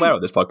 can I swear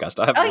on this podcast?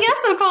 Yes,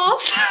 of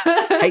course.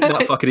 Hate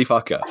that fuckity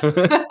fucker.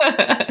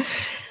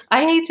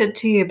 I hate it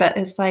too, but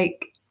it's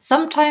like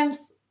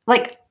sometimes,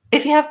 like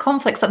if you have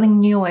conflict, something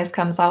new always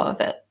comes out of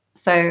it.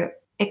 So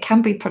it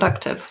can be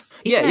productive.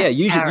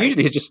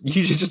 Usually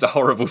it's just a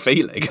horrible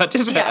feeling. It's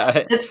just I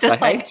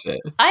hate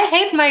it. I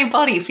hate my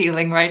body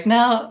feeling right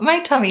now.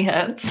 My tummy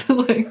hurts.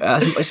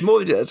 It's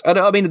more.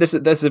 I mean,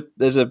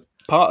 there's a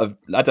part of,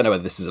 I don't know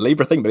whether this is a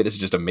Libra thing, maybe this is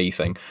just a me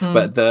thing,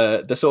 but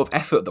the sort of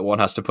effort that one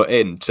has to put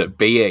into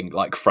being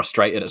like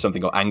frustrated at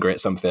something or angry at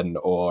something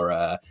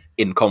or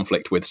in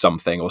conflict with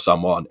something or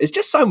someone is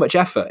just so much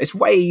effort. It's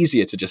way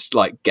easier to just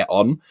like get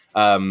on.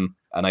 And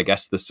I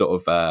guess the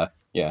sort of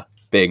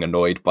being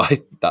annoyed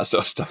by that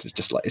sort of stuff is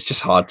just like, it's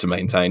just hard to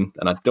maintain.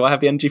 And do I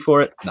have the energy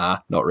for it? Nah,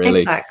 not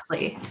really.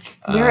 Exactly.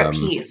 We're at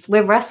peace.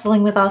 We're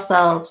wrestling with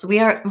ourselves. We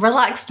are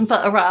relaxed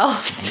but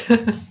aroused.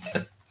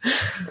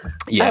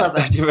 Yeah. I love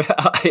it.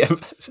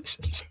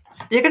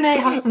 You're going to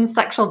have some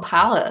sexual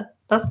power.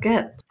 That's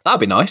good.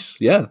 That'd be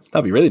nice. Yeah,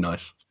 that'd be really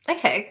nice.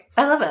 Okay,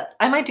 I love it.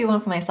 I might do one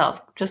for myself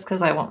just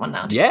because I want one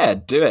now. Yeah,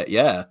 do it.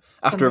 Yeah,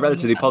 after a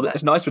relatively positive.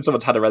 It's nice when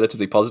someone's had a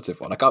relatively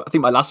positive one. I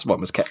think my last one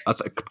was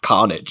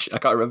Carnage. I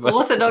can't remember.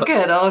 Was it not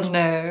good? Oh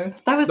no,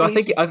 that was. No,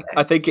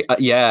 I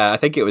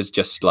think it was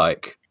just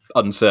like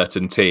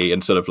uncertainty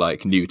and sort of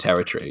like new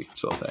territory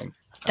sort of thing.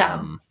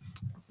 Damn,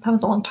 that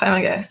was a long time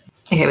ago.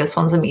 Okay, this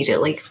one's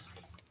immediately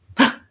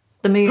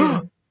the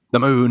moon. The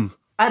moon.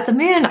 At the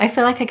moon, I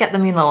feel like I get the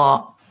moon a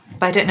lot,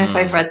 but I don't know if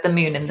I've read the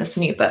moon in this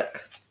new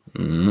book.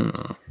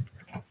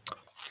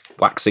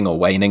 Waxing or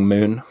waning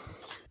moon.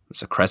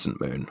 It's a crescent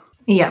moon.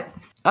 Yeah.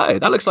 Oh,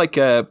 that looks like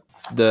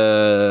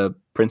the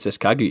Princess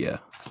Kaguya,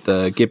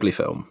 the Ghibli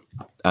film,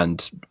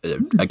 and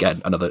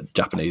again another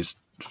Japanese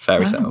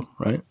fairy tale,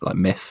 right? Like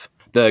myth.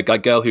 The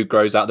girl who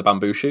grows out the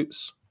bamboo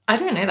shoots. I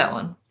don't know that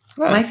one.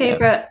 My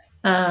favorite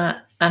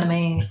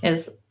anime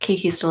is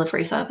Kiki's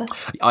Delivery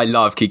Service. I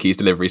love Kiki's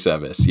Delivery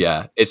Service.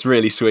 Yeah, it's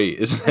really sweet,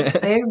 isn't it?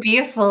 It's so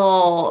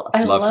beautiful.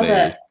 I lovely.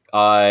 love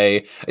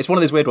it. It's one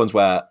of those weird ones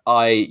where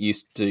I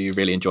used to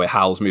really enjoy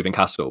Howl's Moving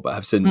Castle, but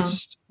have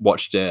since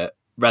watched it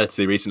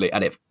relatively recently,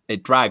 and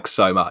it drags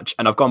so much.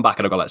 And I've gone back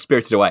and I've gone like,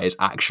 Spirited Away is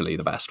actually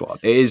the best one.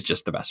 It is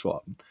just the best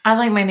one. I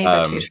like My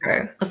Neighbor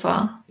Totoro as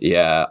well.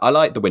 Yeah, I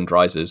like The Wind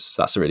Rises.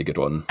 That's a really good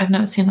one. I've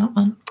never seen that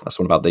one. That's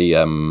one about the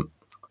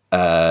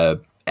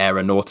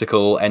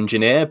aeronautical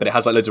engineer, but it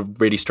has like loads of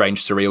really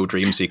strange surreal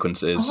dream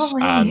sequences.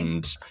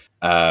 And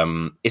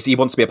he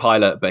wants to be a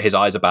pilot, but his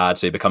eyes are bad,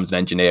 so he becomes an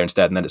engineer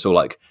instead. And then it's all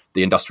like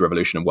the Industrial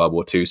Revolution and World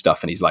War II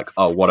stuff. And he's like,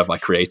 oh, what have I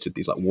created?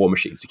 These like war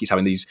machines. He keeps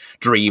having these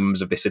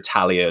dreams of this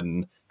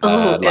Italian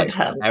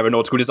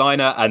aeronautical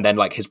designer. And then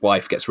like his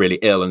wife gets really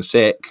ill and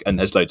sick. And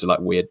there's loads of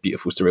like weird,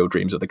 beautiful, surreal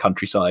dreams of the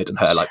countryside and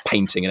her like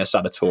painting in a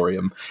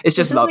sanatorium. It's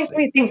just lovely. Make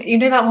me think, you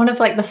know that one of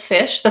like the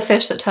fish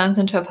that turns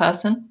into a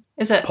person?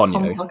 Is it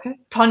Ponyo?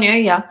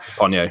 Ponyo, yeah.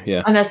 Ponyo,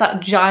 yeah. And there's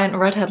that giant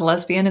redhead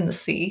lesbian in the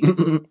sea.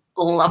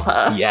 Love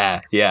her.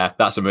 Yeah,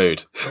 that's a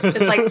mood. It's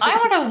like, I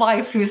want a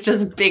wife who's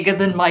just bigger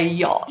than my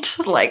yacht,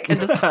 like,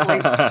 and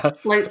just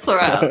floats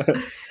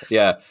around.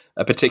 Yeah,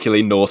 a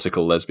particularly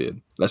nautical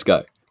lesbian. Let's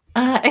go.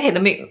 Okay,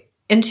 the moon.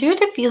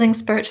 Intuitive feeling,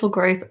 spiritual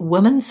growth,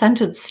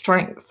 woman-centered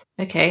strength.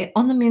 Okay,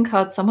 on the moon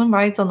card, someone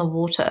rides on the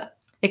water.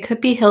 It could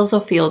be hills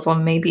or fields, or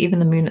maybe even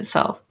the moon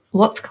itself.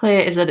 What's clear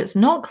is that it's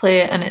not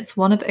clear, and it's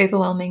one of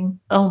overwhelming...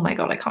 Oh my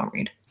god, I can't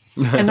read.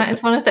 And that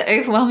is one of the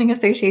overwhelming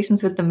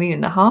associations with the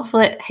moon, the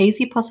half-lit,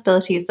 hazy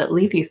possibilities that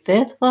leave you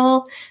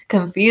fearful,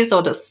 confused,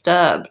 or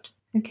disturbed.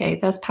 Okay,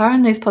 there's power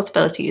in those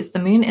possibilities. The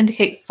moon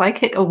indicates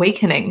psychic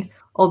awakening,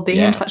 or being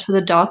in touch with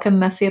the darker,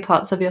 messier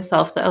parts of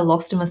yourself that are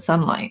lost in the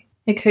sunlight.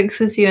 It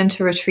coaxes you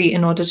into retreat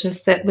in order to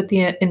sit with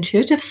the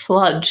intuitive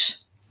sludge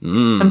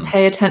and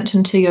pay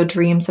attention to your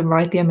dreams and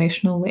ride the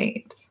emotional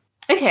waves.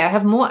 Okay, I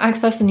have more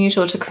access than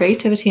usual to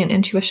creativity and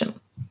intuition.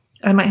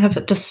 I might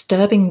have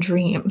disturbing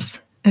dreams.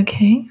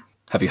 Okay.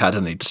 Have you had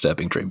any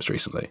disturbing dreams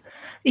recently?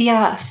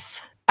 Yes.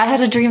 I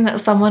had a dream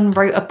that someone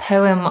wrote a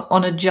poem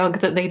on a jug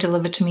that they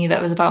delivered to me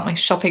that was about my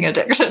shopping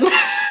addiction.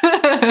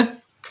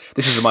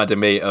 This is reminding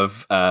me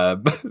of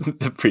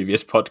the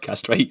previous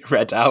podcast where you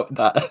read out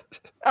that...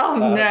 Oh,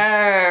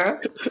 no.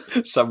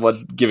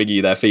 Someone giving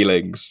you their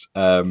feelings.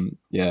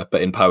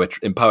 But in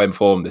poem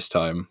form this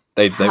time.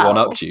 They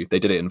one-upped you. They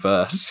did it in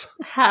verse.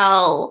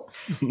 Hell.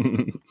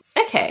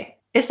 Okay.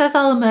 It says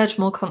I'll emerge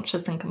more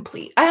conscious and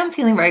complete. I am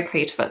feeling very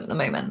creative at the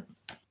moment.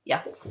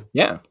 Yes.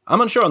 Yeah.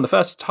 I'm unsure on the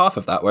first half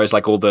of that, where it's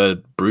like all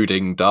the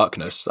brooding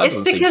darkness. That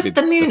it's because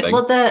the moon,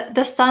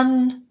 the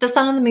sun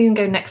and the moon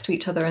go next to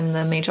each other in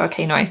the major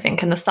arcana, I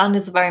think. And the sun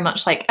is very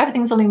much like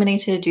everything's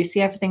illuminated. You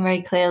see everything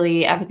very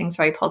clearly. Everything's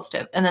very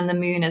positive. And then the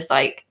moon is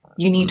like,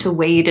 you need to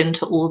wade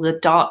into all the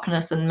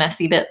darkness and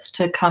messy bits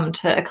to come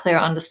to a clearer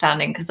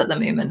understanding, because at the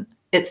moment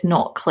it's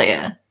not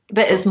clear.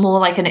 But it's more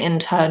like an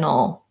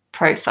internal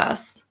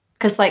process.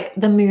 Because like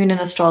the moon in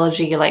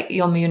astrology, like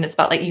your moon is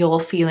about like your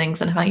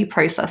feelings and how you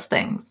process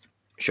things.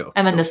 Sure.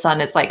 And then the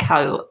sun is like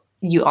how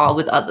you are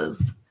with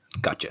others.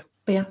 Gotcha.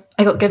 But yeah,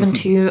 I got given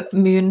 2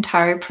 moon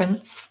tarot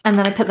prints, and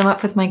then I put them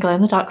up with my glow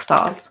in the dark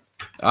stars.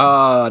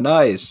 Ah,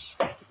 nice.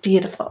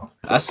 Beautiful.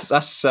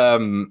 That's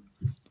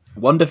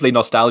wonderfully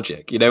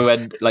nostalgic. You know,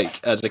 when like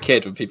as a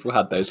kid, when people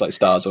had those like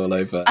stars all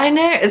over. I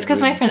know, it's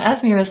because my friend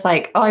Esme was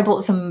like, "Oh, I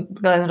bought some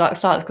glow in the dark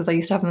stars because I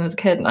used to have them as a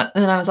kid," and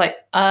then I was like,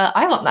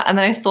 "I want that." And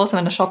then I saw some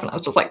in a shop, and I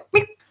was just like,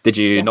 "Meep." Did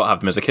you not have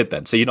them as a kid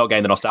then? So you're not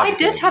getting the nostalgia? I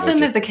did have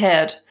them as a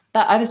kid.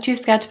 But I was too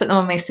scared to put them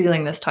on my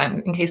ceiling this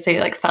time in case they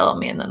like fell on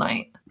me in the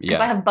night. Because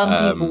I have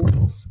bumpy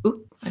walls.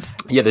 Ooh,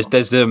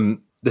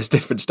 there's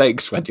different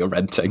stakes when you're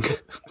renting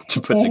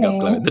to putting up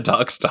glow in the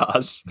dark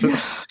stars.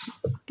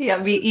 Yeah,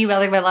 me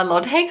emailing my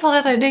landlord, "Hey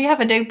Colin, I know you have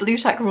a no blue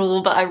tack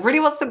rule, but I really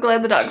want some glow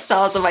in the dark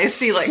stars on my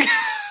ceiling."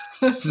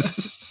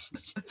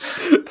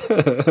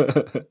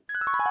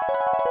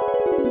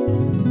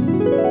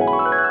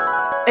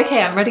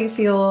 Okay, I'm ready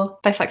for your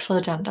bisexual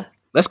agenda.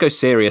 Let's go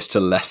serious to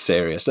less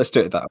serious. Let's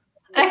do it that way.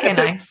 Okay,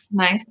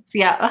 nice.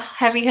 Yeah,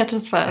 heavy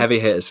hitters first. Heavy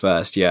hitters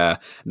first, yeah.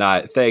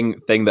 No, thing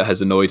that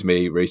has annoyed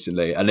me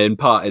recently, and in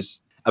part is,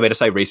 I mean, I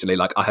say recently,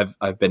 like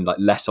I've been like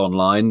less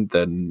online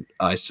than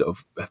I sort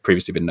of have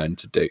previously been known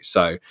to do.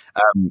 So,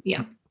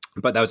 yeah.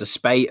 But there was a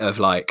spate of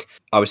like,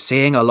 I was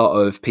seeing a lot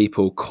of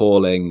people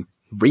calling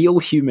real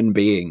human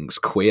beings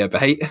queer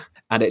bait,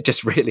 and it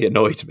just really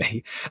annoyed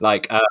me.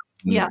 Like,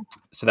 yeah.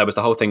 So there was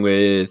the whole thing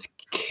with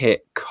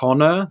Kit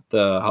Connor,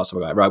 the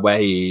Heartstopper guy, right, where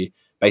he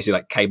basically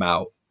like came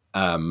out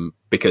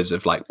because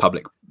of like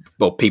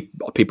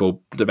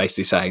people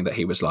basically saying that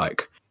he was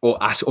like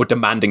or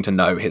demanding to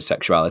know his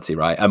sexuality,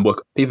 right? And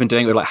people have been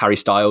doing it with like Harry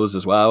Styles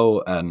as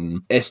well.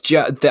 And it's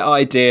just the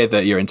idea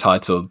that you're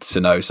entitled to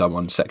know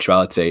someone's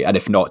sexuality, and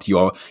if not,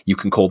 you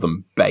can call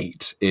them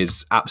bait,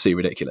 is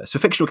absolutely ridiculous. For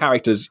fictional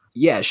characters,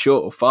 yeah,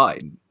 sure,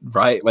 fine,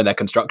 right? When they're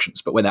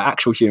constructions, but when they're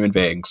actual human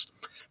beings,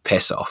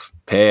 piss off.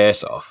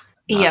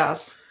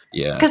 Yes.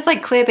 Yeah. Because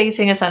like queer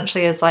baiting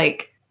essentially is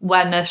like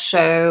when a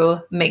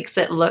show makes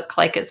it look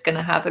like it's going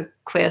to have a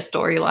queer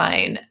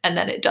storyline and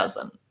then it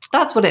doesn't.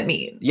 That's what it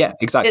means. Yeah,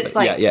 exactly. It's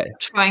like yeah.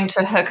 trying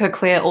to hook a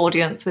queer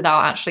audience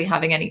without actually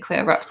having any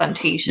queer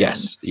representation.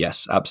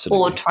 Yes,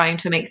 absolutely. Or trying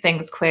to make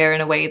things queer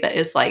in a way that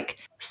is like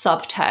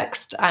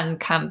subtext and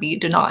can be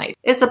denied.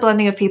 It's a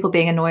blending of people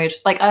being annoyed.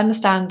 Like I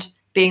understand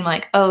being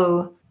like,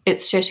 oh,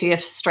 it's shitty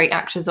if straight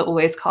actors are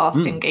always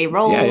cast in gay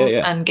roles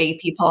and gay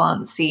people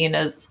aren't seen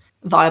as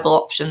viable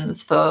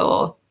options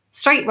for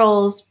straight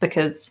roles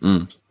because,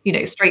 you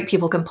know, straight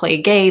people can play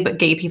gay, but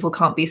gay people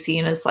can't be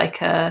seen as like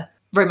a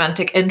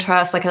romantic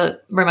interest, like a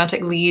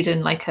romantic lead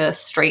in like a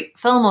straight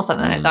film or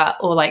something like that.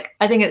 Or like,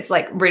 I think it's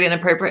like really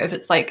inappropriate if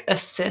it's like a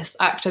cis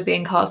actor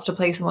being cast to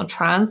play someone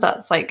trans.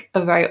 That's like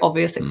a very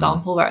obvious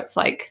example where it's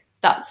like,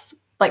 that's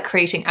like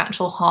creating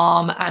actual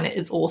harm, and it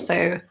is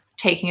also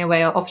taking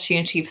away an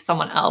opportunity for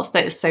someone else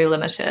that is so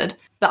limited.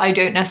 But I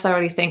don't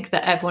necessarily think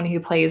that everyone who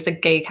plays a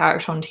gay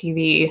character on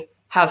TV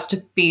has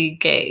to be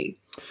gay.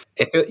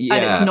 It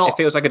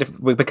feels like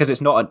because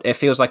it's not. It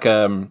feels like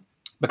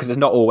because it's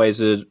not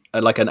always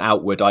like an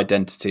outward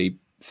identity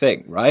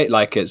thing, right?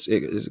 Like it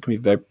can be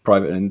very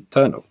private and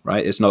internal,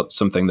 right? It's not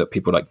something that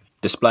people like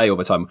display all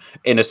the time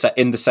in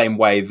the same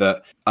way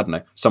that, I don't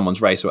know,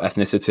 someone's race or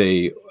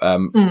ethnicity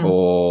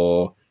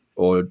or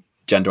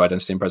gender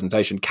identity and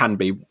presentation can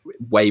be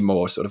way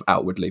more sort of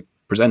outwardly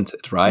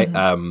presented, right?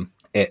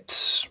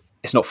 It's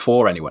not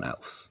for anyone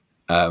else.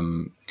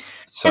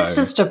 So, it's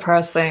just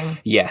depressing.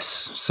 Yes.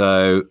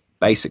 So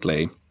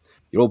basically,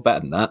 you're all better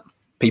than that.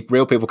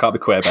 Real people can't be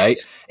queer bait.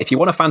 If you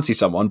want to fancy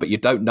someone, but you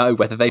don't know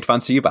whether they'd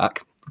fancy you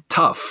back,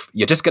 tough.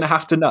 You're just going to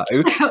have to know.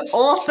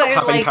 Also,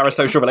 having like,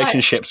 parasocial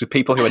relationships with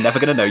people who are never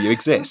going to know you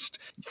exist.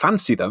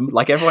 Fancy them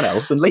like everyone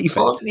else and leave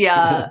it.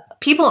 Yeah.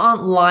 People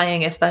aren't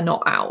lying if they're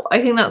not out.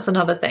 I think that's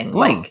another thing.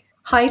 Like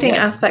hiding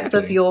aspects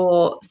of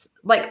your,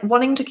 like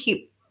wanting to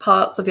keep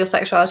parts of your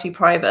sexuality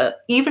private,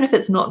 even if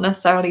it's not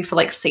necessarily for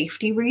like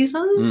safety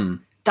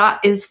reasons, that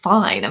is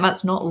fine. And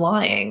that's not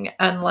lying.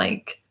 And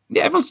like,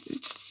 yeah,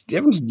 everyone's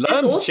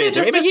learns shit.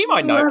 I mean, you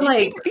might know.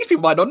 Like, these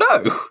people might not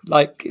know.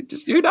 Like,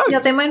 just who knows? Yeah,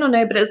 they might not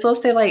know, but it's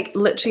also like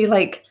literally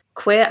like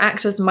queer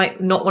actors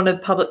might not want to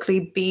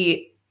publicly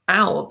be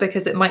out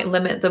because it might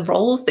limit the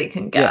roles they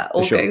can get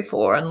or go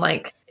for. And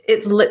like,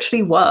 it's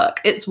literally work.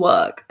 It's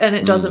work, and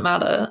it doesn't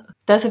matter.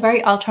 There's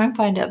I'll try and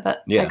find it,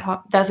 but I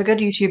can't. There's a good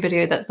YouTube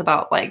video that's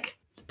about like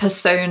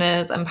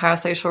personas and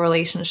parasocial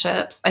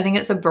relationships. I think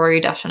it's a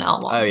Bro Deschanel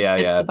one. Oh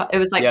yeah, it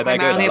was like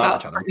primarily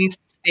about Britney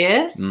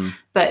Spears,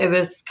 but it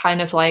was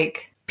kind of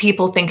like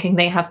people thinking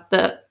they have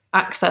the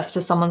access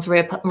to someone's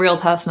real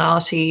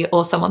personality,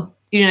 or someone,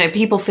 you know,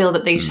 people feel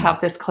that they should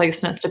have this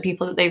closeness to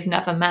people that they've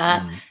never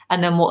met,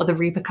 and then what are the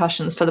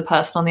repercussions for the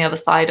person on the other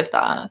side of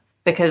that,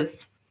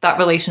 because that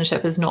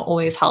relationship is not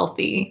always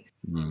healthy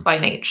by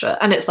nature,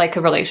 and it's like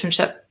a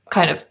relationship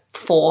kind of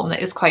form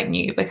that is quite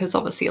new, because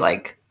obviously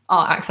like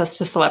our access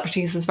to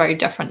celebrities is very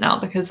different now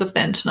because of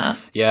the internet.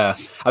 Yeah.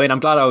 I mean, I'm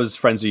glad I was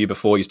friends with you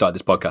before you started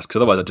this podcast, because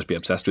otherwise I'd just be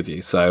obsessed with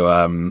you.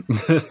 So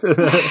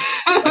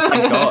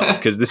thank God,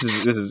 because this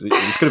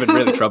could have been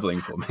really troubling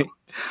for me.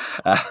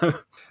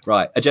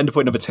 Right. Agenda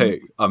point number 2.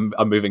 I'm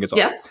moving us on.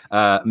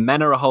 Yeah.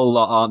 Men are a whole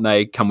lot, aren't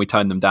they? Can we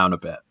tone them down a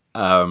bit?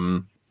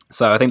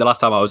 So I think the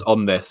last time I was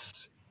on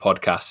this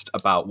podcast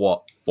about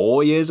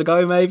 4 years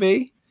ago,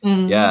 maybe?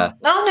 Yeah.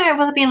 Oh, no, it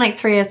would have been like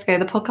 3 years ago.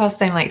 The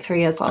podcast's only like 3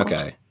 years old.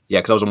 Okay. Yeah,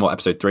 because I was on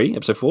episode 3,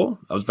 episode 4?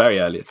 I was very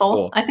early.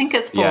 4? I think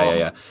it's 4.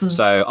 Yeah.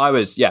 So I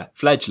was,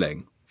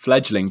 fledgling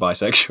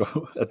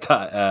bisexual at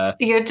that.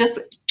 You're just...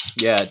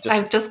 Yeah,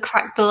 I've just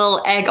cracked the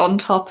little egg on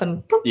top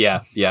and... Boop.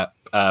 Yeah.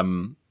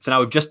 So now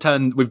we've just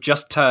turned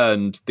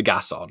the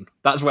gas on.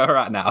 That's where we're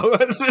at now.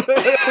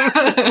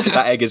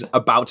 That egg is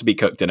about to be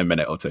cooked in a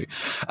minute or two.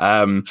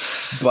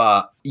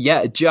 But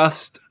yeah,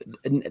 just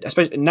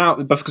especially now,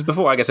 because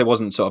before I guess it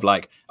wasn't sort of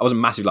like, I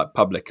wasn't massively like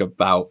public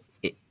about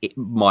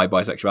my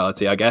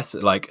bisexuality, I guess.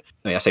 Like,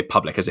 I say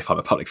public as if I'm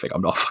a public figure.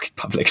 I'm not a fucking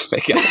public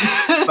figure.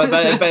 but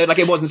like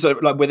it wasn't sort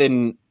of like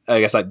within, I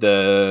guess, like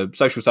the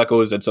social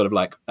circles and sort of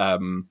like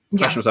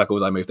professional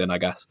circles I moved in, I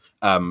guess.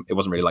 It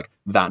wasn't really like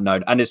that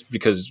known. And it's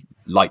because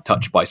light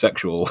touch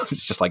bisexual,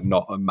 it's just like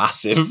not a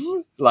massive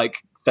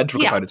like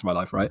central component to my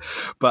life, right?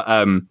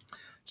 But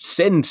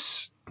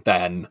since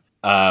then,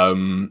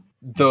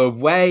 the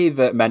way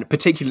that men,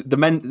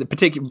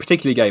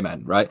 particularly gay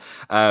men, right?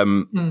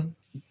 When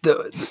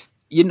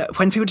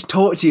people just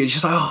talk to you, it's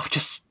just like,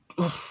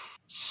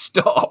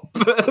 stop.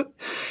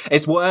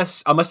 It's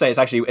worse. I must say,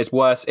 it's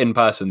worse in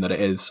person than it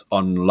is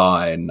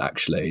online,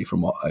 actually,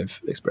 from what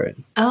I've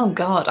experienced. Oh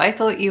God, I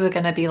thought you were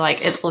going to be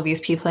like, it's all these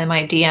people in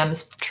my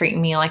DMs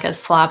treating me like a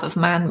slab of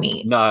man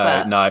meat.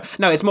 No.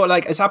 It's more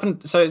like it's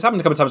happened. So it's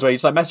happened a couple of times where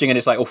it's like messaging and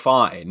it's like all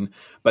fine,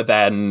 but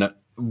then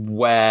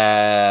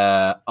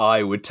where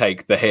I would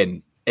take the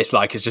hint, it's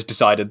like it's just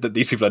decided that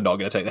these people are not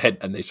going to take the hint,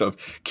 and they sort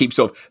of keep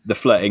the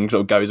flirting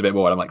sort of goes a bit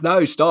more, and I'm like,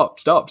 no, stop.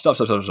 But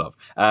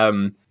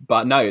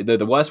no,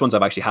 the worst ones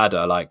I've actually had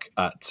are like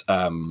at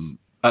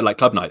like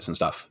club nights and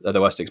stuff. They're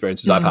the worst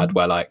experiences I've had,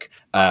 where like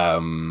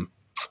a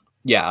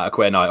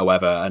queer night or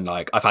whatever, and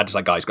like I've had just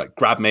like guys like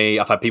grab me.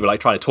 I've had people like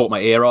trying to talk my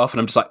ear off, and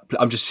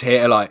I'm just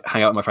here to like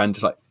hang out with my friend,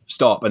 just like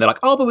stop, and they're like,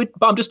 oh,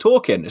 but I'm just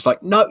talking. It's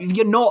like, no,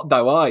 you're not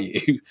though, are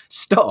you?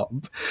 Stop.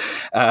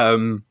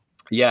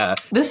 Yeah.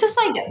 This is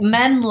like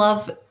men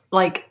love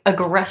like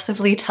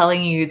aggressively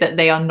telling you that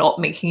they are not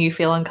making you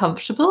feel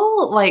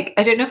uncomfortable. Like,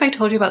 I don't know if I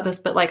told you about this,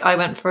 but like I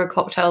went for a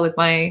cocktail with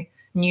my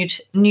new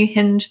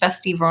Hinge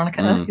bestie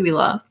Veronica, who we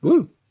love.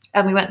 Ooh.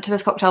 And we went to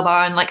this cocktail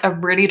bar, and like a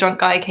really drunk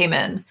guy came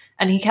in,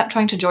 and he kept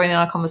trying to join in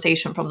our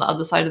conversation from the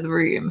other side of the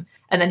room.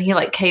 And then he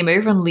like came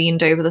over and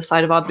leaned over the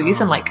side of our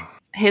booth and like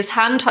his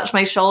hand touched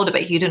my shoulder,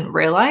 but he didn't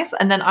realize.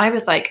 And then I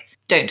was like,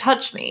 don't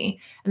touch me.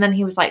 And then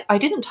he was like, I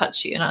didn't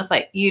touch you. And I was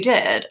like, you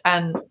did.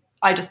 And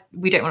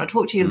we don't want to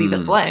talk to you. Leave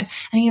us alone.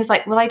 And he was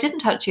like, well, I didn't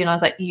touch you. And I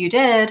was like, you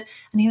did.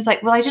 And he was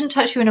like, well, I didn't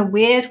touch you in a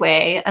weird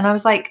way. And I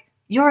was like,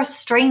 you're a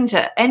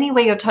stranger. Any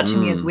way you're touching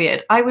me is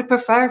weird. I would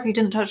prefer if you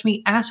didn't touch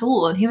me at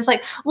all. And he was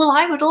like, well,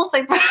 I would also.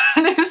 And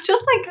it was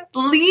just like,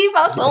 leave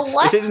us alone.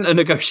 This isn't a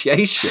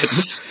negotiation.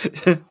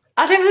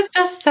 And it was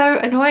just so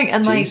annoying.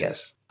 And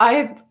Jesus.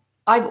 like,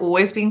 I've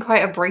always been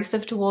quite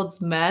abrasive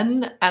towards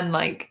men, and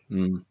like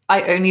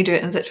I only do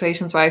it in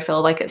situations where I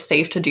feel like it's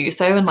safe to do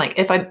so. And like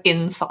if I'm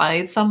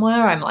inside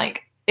somewhere, I'm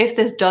like, if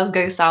this does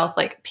go south,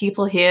 like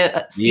people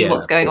here see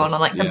what's going on. And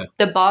like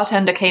the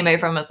bartender came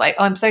over and was like,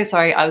 oh, I'm so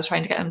sorry, I was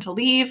trying to get him to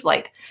leave.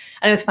 Like,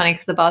 and it was funny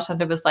because the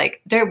bartender was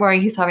like, don't worry,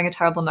 he's having a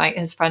terrible night.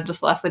 His friend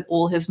just left with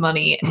all his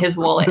money, his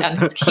wallet and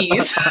his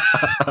keys. So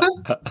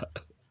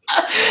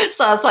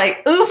I was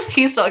like, oof,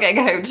 he's not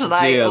getting home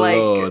tonight. Dear like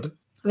Lord.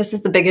 This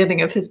is the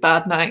beginning of his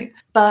bad night.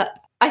 But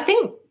I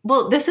think,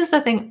 well, this is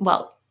the thing.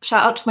 Well,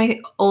 shout out to my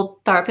old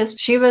therapist.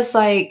 She was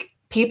like,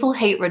 people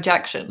hate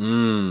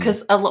rejection.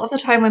 Because a lot of the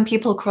time when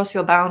people cross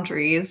your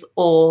boundaries,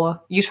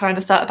 or you trying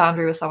to set a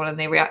boundary with someone and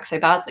they react so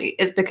badly,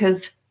 it's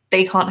because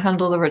they can't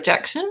handle the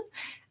rejection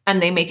and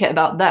they make it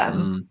about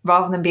them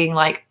rather than being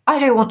like, I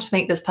don't want to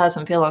make this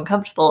person feel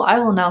uncomfortable. I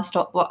will now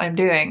stop what I'm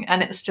doing.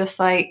 And it's just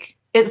like,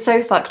 it's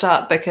so fucked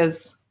up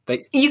because...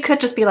 you could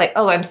just be like,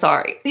 oh, I'm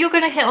sorry. You're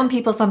going to hit on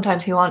people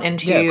sometimes who aren't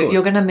into you.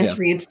 You're going to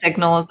misread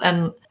signals.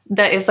 And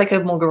there is like a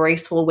more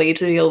graceful way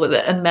to deal with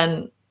it. And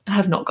men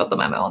have not got the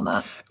memo on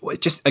that. Well,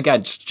 just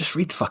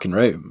read the fucking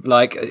room.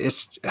 Like,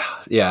 it's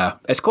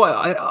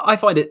quite, I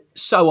find it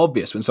so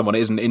obvious when someone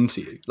isn't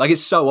into you. Like,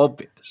 it's so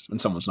obvious when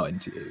someone's not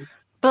into you.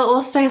 But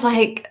also,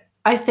 like,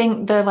 I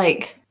think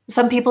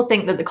some people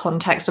think that the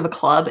context of a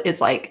club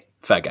is like,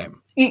 fair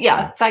game.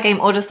 Yeah, fair game.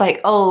 Or just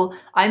like, oh,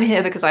 I'm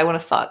here because I want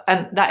to fuck.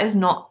 And that is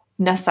not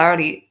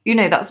necessarily,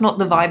 that's not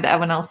the vibe that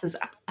everyone else is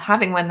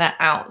having when they're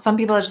out. Some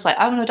people are just like,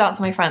 I want to dance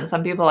with my friends.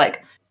 Some people are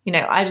like,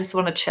 I just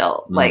want to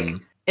chill. Like,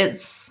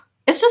 it's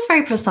just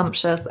very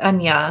presumptuous.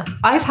 And yeah,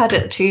 I've had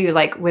it too,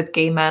 like with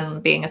gay men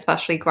being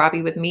especially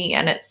grabby with me.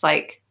 And it's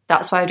like,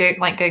 that's why I don't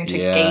like going to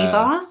gay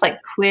bars.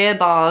 Like queer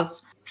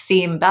bars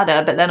seem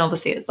better. But then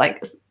obviously it's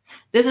like,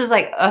 this is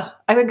like, I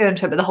won't go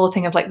into it, but the whole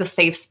thing of like the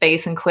safe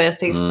space and queer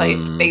safe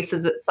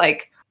spaces, it's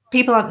like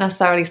people aren't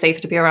necessarily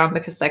safe to be around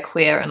because they're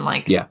queer, and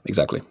like, yeah,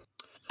 exactly.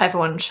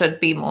 Everyone should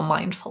be more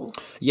mindful.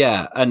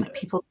 Yeah, and like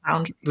people's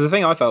boundaries. The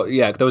thing I felt,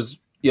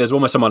 there's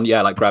almost someone,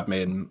 like grabbed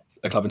me in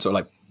a club and sort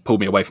of like pulled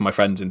me away from my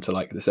friends into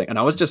like this thing, and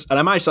I was just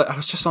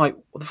like,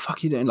 what the fuck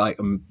are you doing? Like,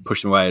 I'm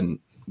pushed them away and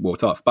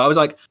walked off. But I was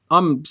like,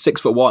 I'm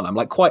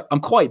 6'1". I'm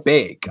quite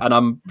big, and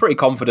I'm pretty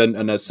confident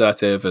and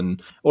assertive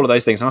and all of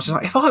those things. And I was just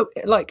like, if I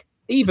like,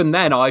 even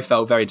then I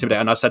felt very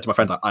intimidated, and I said to my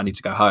friend, like, I need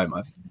to go home.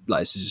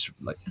 This is just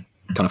like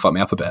kind of fucked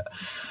me up a bit.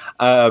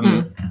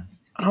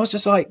 And I was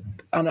just like,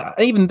 and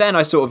even then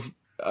I sort of,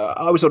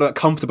 I was sort of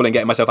comfortable in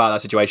getting myself out of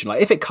that situation.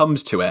 Like, if it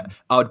comes to it,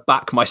 I would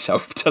back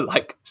myself to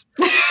like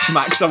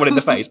smack someone in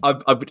the face. I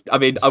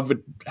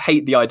would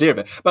hate the idea of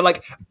it, but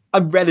like,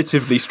 I'm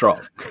relatively strong.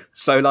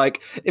 So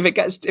like, if it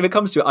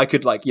comes to it, I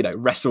could like,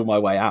 wrestle my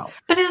way out.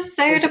 But it's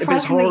so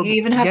depressing that you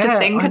even have to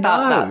think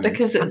about that,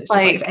 because it's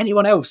like, if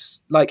anyone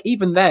else, like,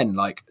 even then,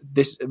 like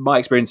my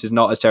experience is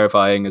not as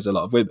terrifying as a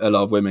lot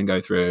of women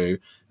go through.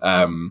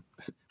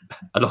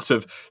 A lot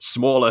of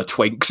smaller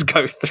twinks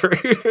go through.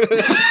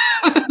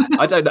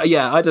 I don't know.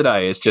 Yeah, I don't know.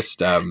 It's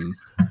just,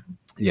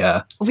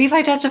 yeah. We've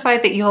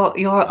identified that you're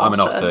I'm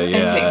an otter.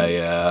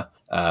 Yeah.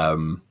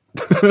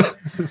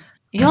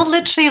 You're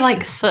literally like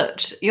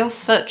Futch. You're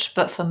Futch,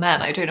 but for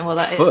men. I don't know what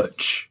that is.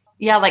 Futch?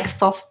 Yeah, like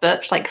soft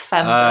butch, like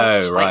femme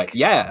butch. Oh, right. Like,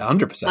 yeah,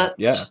 100%.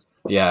 Yeah.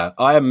 Yeah.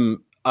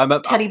 I'm a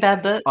teddy bear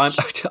butch.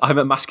 I'm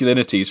a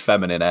masculinity's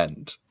feminine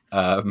end.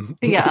 Yeah.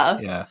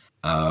 Yeah.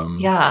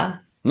 Yeah.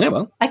 Yeah,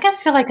 well, I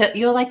guess you're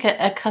like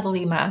a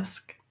cuddly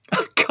mask. A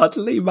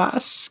cuddly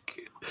mask.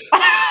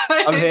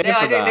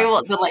 I don't know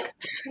what the like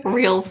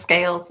real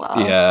scales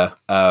are. Yeah.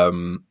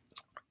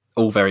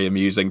 All very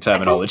amusing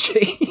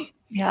terminology.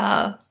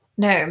 Yeah.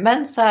 No,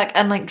 men suck,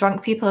 and like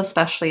drunk people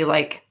especially,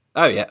 like.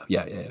 Oh yeah.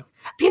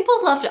 People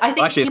love. I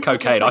think actually it's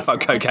cocaine. I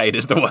found cocaine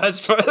is the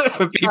worst for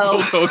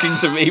people talking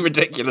to me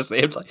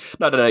ridiculously. I'm like,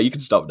 no, you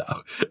can stop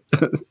now.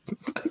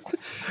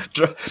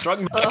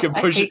 Drunk men can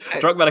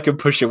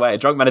push away.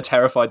 Drunk men are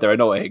terrified. They're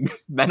annoying.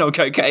 Men on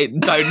cocaine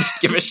don't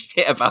give a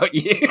shit about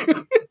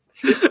you.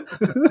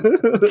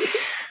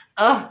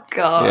 Oh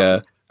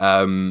god.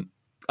 Yeah.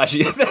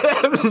 Actually,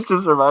 this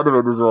just reminded me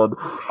of this one.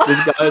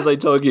 This guy was like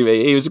talking to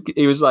me. He was so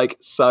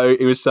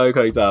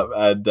coked up,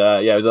 and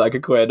it was like a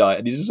queer night,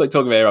 and he's just like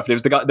talking me off. And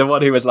it was the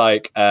one who was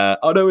like,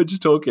 "Oh no, we're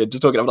just talking."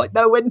 I'm like,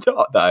 "No, we're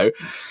not, though."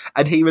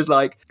 And he was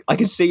like, I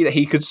could see that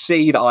he could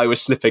see that I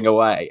was slipping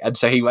away, and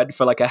so he went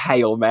for like a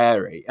Hail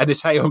Mary, and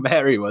his Hail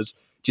Mary was,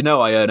 "Do you know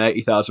I earn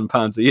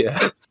 £80,000 a year?"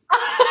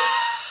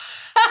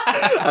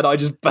 And I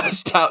just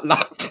burst out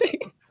laughing.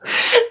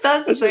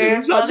 That's so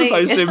funny. That's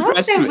supposed to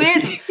impress me.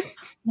 Weird.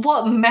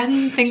 What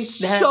men think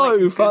they're so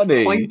like,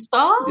 funny. Points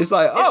are? It's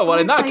like, well,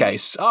 in that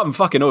case, I'm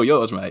fucking all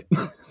yours, mate.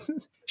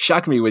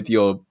 Shag me with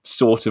your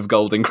sort of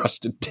gold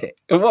encrusted dick.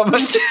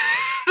 It's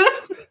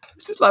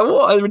like,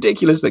 what a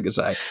ridiculous thing to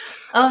say.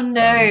 Oh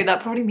no,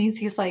 that probably means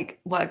he's like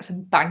works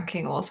in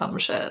banking or some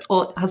shit,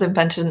 or has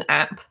invented an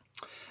app.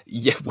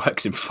 Yeah,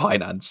 works in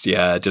finance.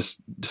 Yeah,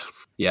 just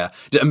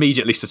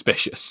immediately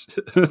suspicious.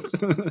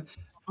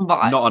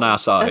 Not on our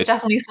side. There's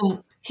definitely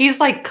some.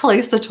 He's like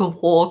closer to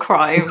war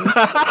crimes.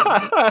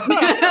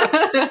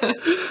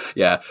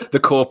 Yeah, the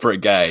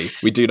corporate gay.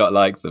 We do not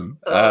like them.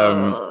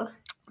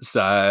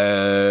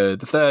 So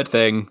the third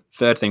thing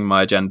on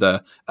my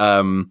agenda,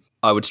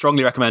 I would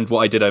strongly recommend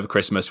what I did over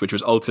Christmas, which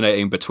was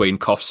alternating between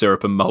cough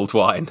syrup and mulled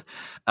wine.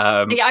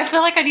 I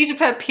feel like I need to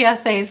put a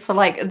PSA for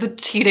like the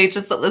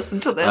teenagers that listen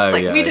to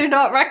this. We do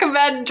not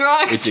recommend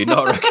drugs. We do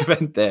not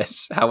recommend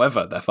this.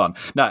 However, they're fun.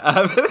 No.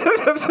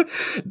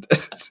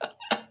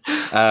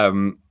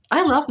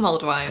 I love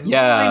mulled wine.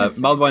 Yeah,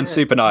 mulled wine's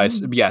super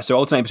nice. Yeah, so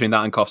alternating between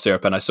that and cough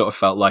syrup, and I sort of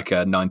felt like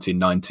a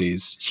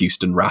 1990s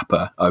Houston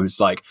rapper. I was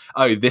like,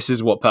 oh, this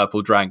is what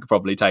purple drank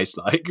probably tastes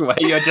like, where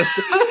you're just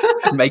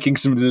making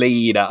some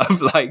lean out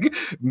of like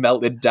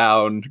melted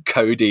down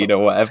codeine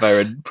or whatever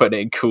and putting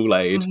it in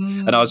Kool-Aid.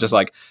 And I was just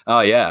like,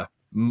 oh yeah,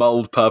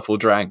 mulled purple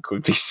drank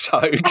would be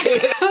so good.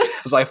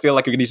 Because I feel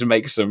like we need to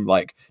make some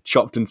like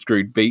chopped and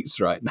screwed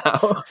beats right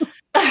now.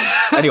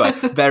 Anyway,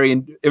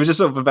 it was just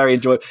sort of a very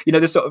enjoyable,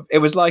 this sort of, it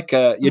was like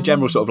your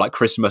general sort of like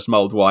Christmas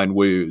mulled wine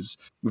woos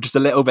with just a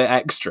little bit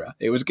extra.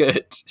 It was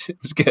good. It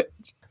was good.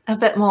 A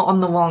bit more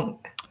on the wonk.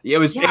 It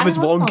was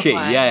wonky.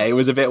 Yeah, it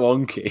was a bit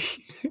wonky.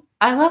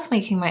 I love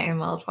making my own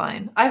mulled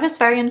wine. I was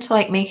very into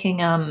like making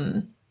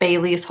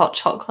Bailey's hot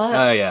chocolate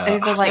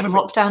over like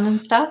lockdown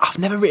and stuff. I've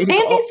never really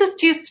Bailey's is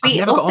too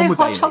sweet. Also, hot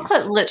Bailey's.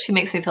 Chocolate literally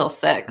makes me feel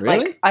sick.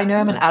 Really? Like, I know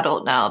I'm an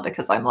adult now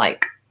because I'm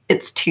like,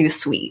 it's too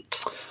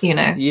sweet,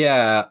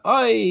 Yeah,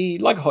 I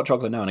like a hot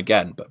chocolate now and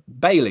again, but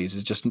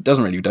Bailey's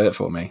doesn't really do it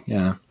for me.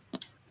 Yeah.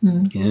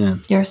 Yeah.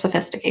 You're a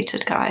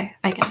sophisticated guy,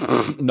 I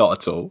guess. Not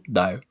at all.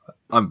 No,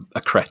 I'm a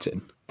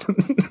cretin.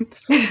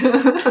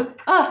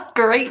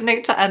 Great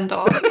note to end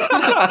on.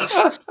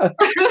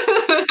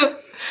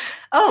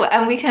 Oh,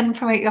 and we can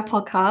promote your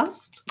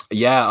podcast.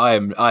 Yeah, I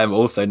am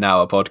also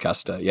now a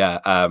podcaster. Yeah.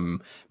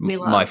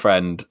 My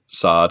friend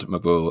Saad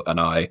Mabul and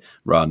I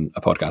run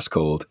a podcast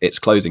called It's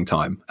Closing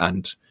Time,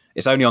 and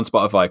it's only on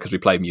Spotify because we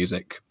play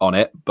music on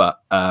it, but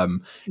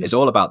it's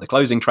all about the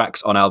closing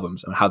tracks on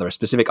albums and how they're a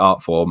specific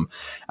art form.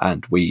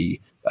 And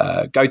we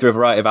go through a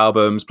variety of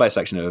albums, play a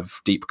section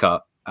of deep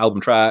cut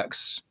album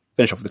tracks,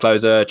 finish off with the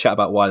closer, chat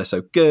about why they're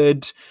so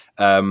good.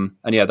 And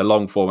yeah, the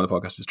long form of the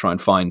podcast is try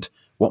and find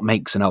what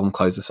makes an album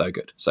closer so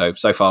good. So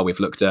far we've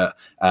looked at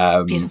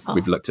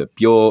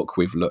Bjork,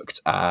 we've looked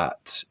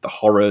at the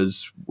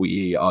Horrors.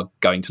 We are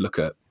going to look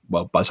at,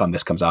 well, by the time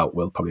this comes out,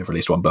 we'll probably have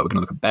released one, but we're going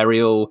to look at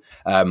Burial.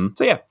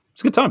 So yeah, it's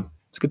a good time.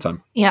 It's a good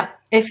time. Yeah.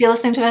 If you're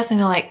listening to this and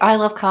you're like, I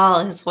love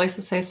Carl, his voice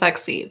is so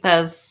sexy,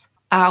 there's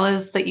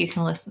hours that you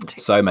can listen to.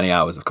 So many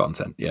hours of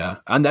content, yeah.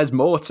 And there's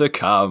more to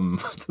come.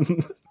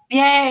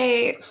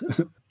 Yay!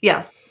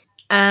 Yes.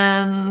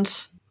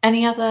 And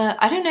any other,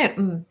 I don't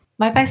know,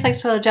 my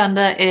bisexual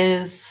agenda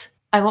is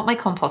I want my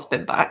compost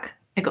bin back.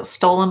 It got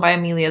stolen by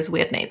Amelia's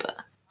weird neighbor.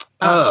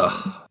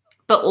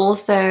 But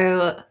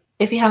also,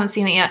 if you haven't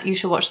seen it yet, you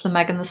should watch the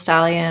Megan Thee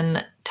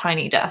Stallion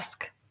Tiny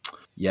Desk.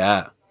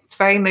 Yeah. It's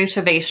very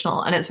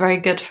motivational, and it's very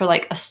good for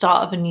like a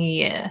start of a new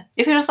year.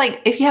 If you're just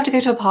like, if you have to go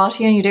to a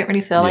party and you don't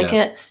really feel like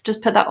it,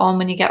 just put that on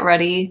when you get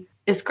ready.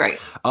 It's great.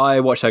 I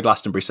watched her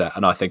Glastonbury set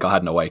and I think I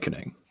had an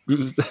awakening.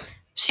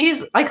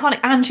 She's iconic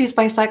and she's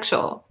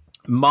bisexual.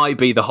 Might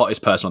be the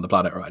hottest person on the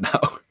planet right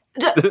now.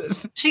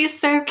 She's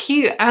so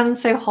cute and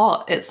so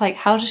hot. It's like,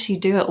 how does she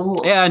do it all?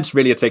 Yeah, and it's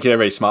really articulate,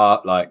 really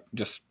smart. Like,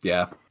 just,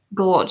 yeah.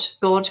 Gorge.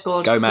 Go,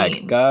 queen.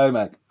 Meg. Go,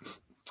 Meg.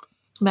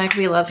 Meg,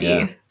 we love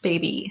you,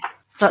 baby.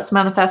 Let's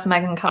manifest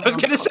Megan coming. I was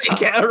going to say,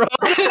 get her on.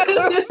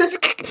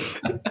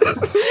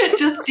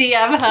 Just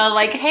DM her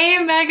like, hey,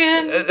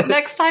 Megan,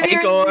 next time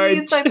you're in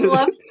Leeds, I'd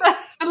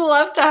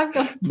love to have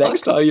you.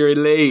 Next time you're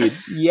in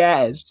Leeds,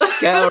 yes.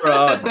 Get her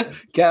on.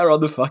 Get her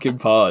on the fucking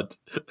pod.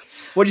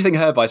 What do you think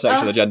her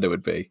bisexual agenda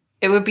would be?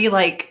 It would be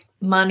like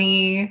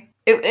money.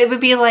 It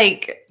would be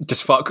like...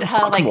 Just fuck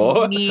like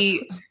more?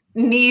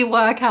 Knee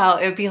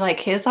workout. It would be like,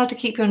 here's how to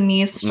keep your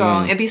knees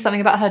strong. It'd be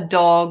something about her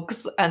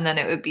dogs. And then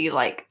it would be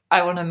like,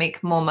 I want to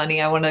make more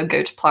money. I want to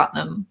go to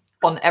platinum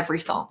on every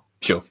song.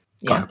 Sure.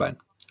 Can't complain.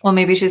 Or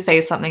maybe she'd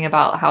say something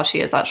about how she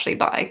is actually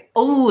bi.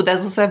 Oh,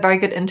 there's also a very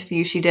good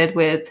interview she did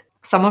with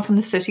someone from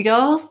the City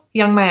Girls,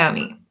 Young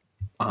Miami.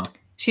 Uh-huh.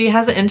 She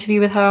has an interview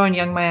with her on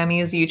Young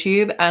Miami's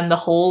YouTube, and the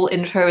whole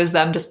intro is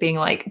them just being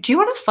like, do you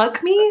want to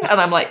fuck me? And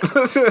I'm like,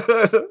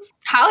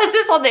 how is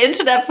this on the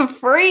internet for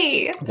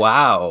free?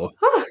 Wow.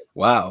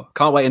 Wow.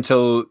 Can't wait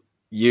until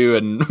you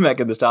and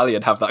Megan Thee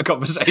Stallion have that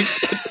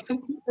conversation.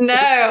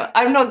 No,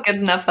 I'm not good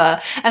enough for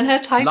her. And her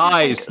type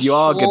Nice. is like you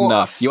are good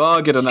enough. You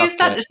are good enough.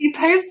 She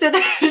posted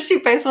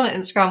on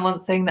Instagram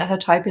once saying that her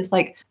type is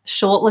like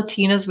short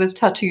Latinas with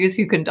tattoos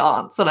who can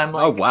dance. And I'm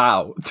like, oh,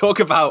 wow. Talk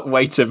about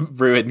way to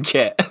ruin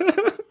Kit.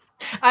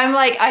 I'm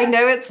like, I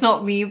know it's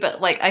not me,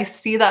 but like, I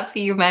see that for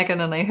you,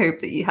 Megan, and I hope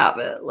that you have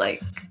it.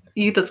 Like,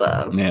 you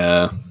deserve.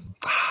 Yeah.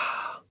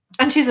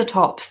 And she's a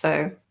top,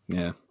 so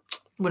yeah,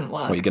 wouldn't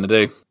work. What are you going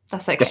to do?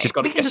 That's okay. Guess she's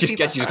going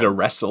to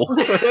wrestle.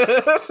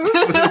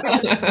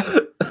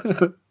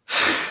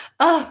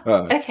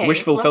 Okay.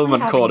 Wish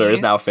fulfillment corner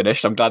is now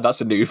finished. I'm glad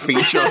that's a new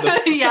feature on the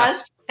podcast.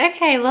 Yes.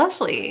 Okay,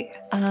 lovely.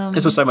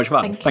 This was so much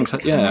fun. Thanks for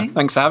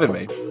having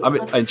me.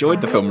 I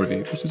enjoyed the film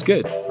review. This was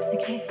good.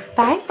 Okay.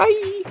 Bye.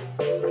 Bye.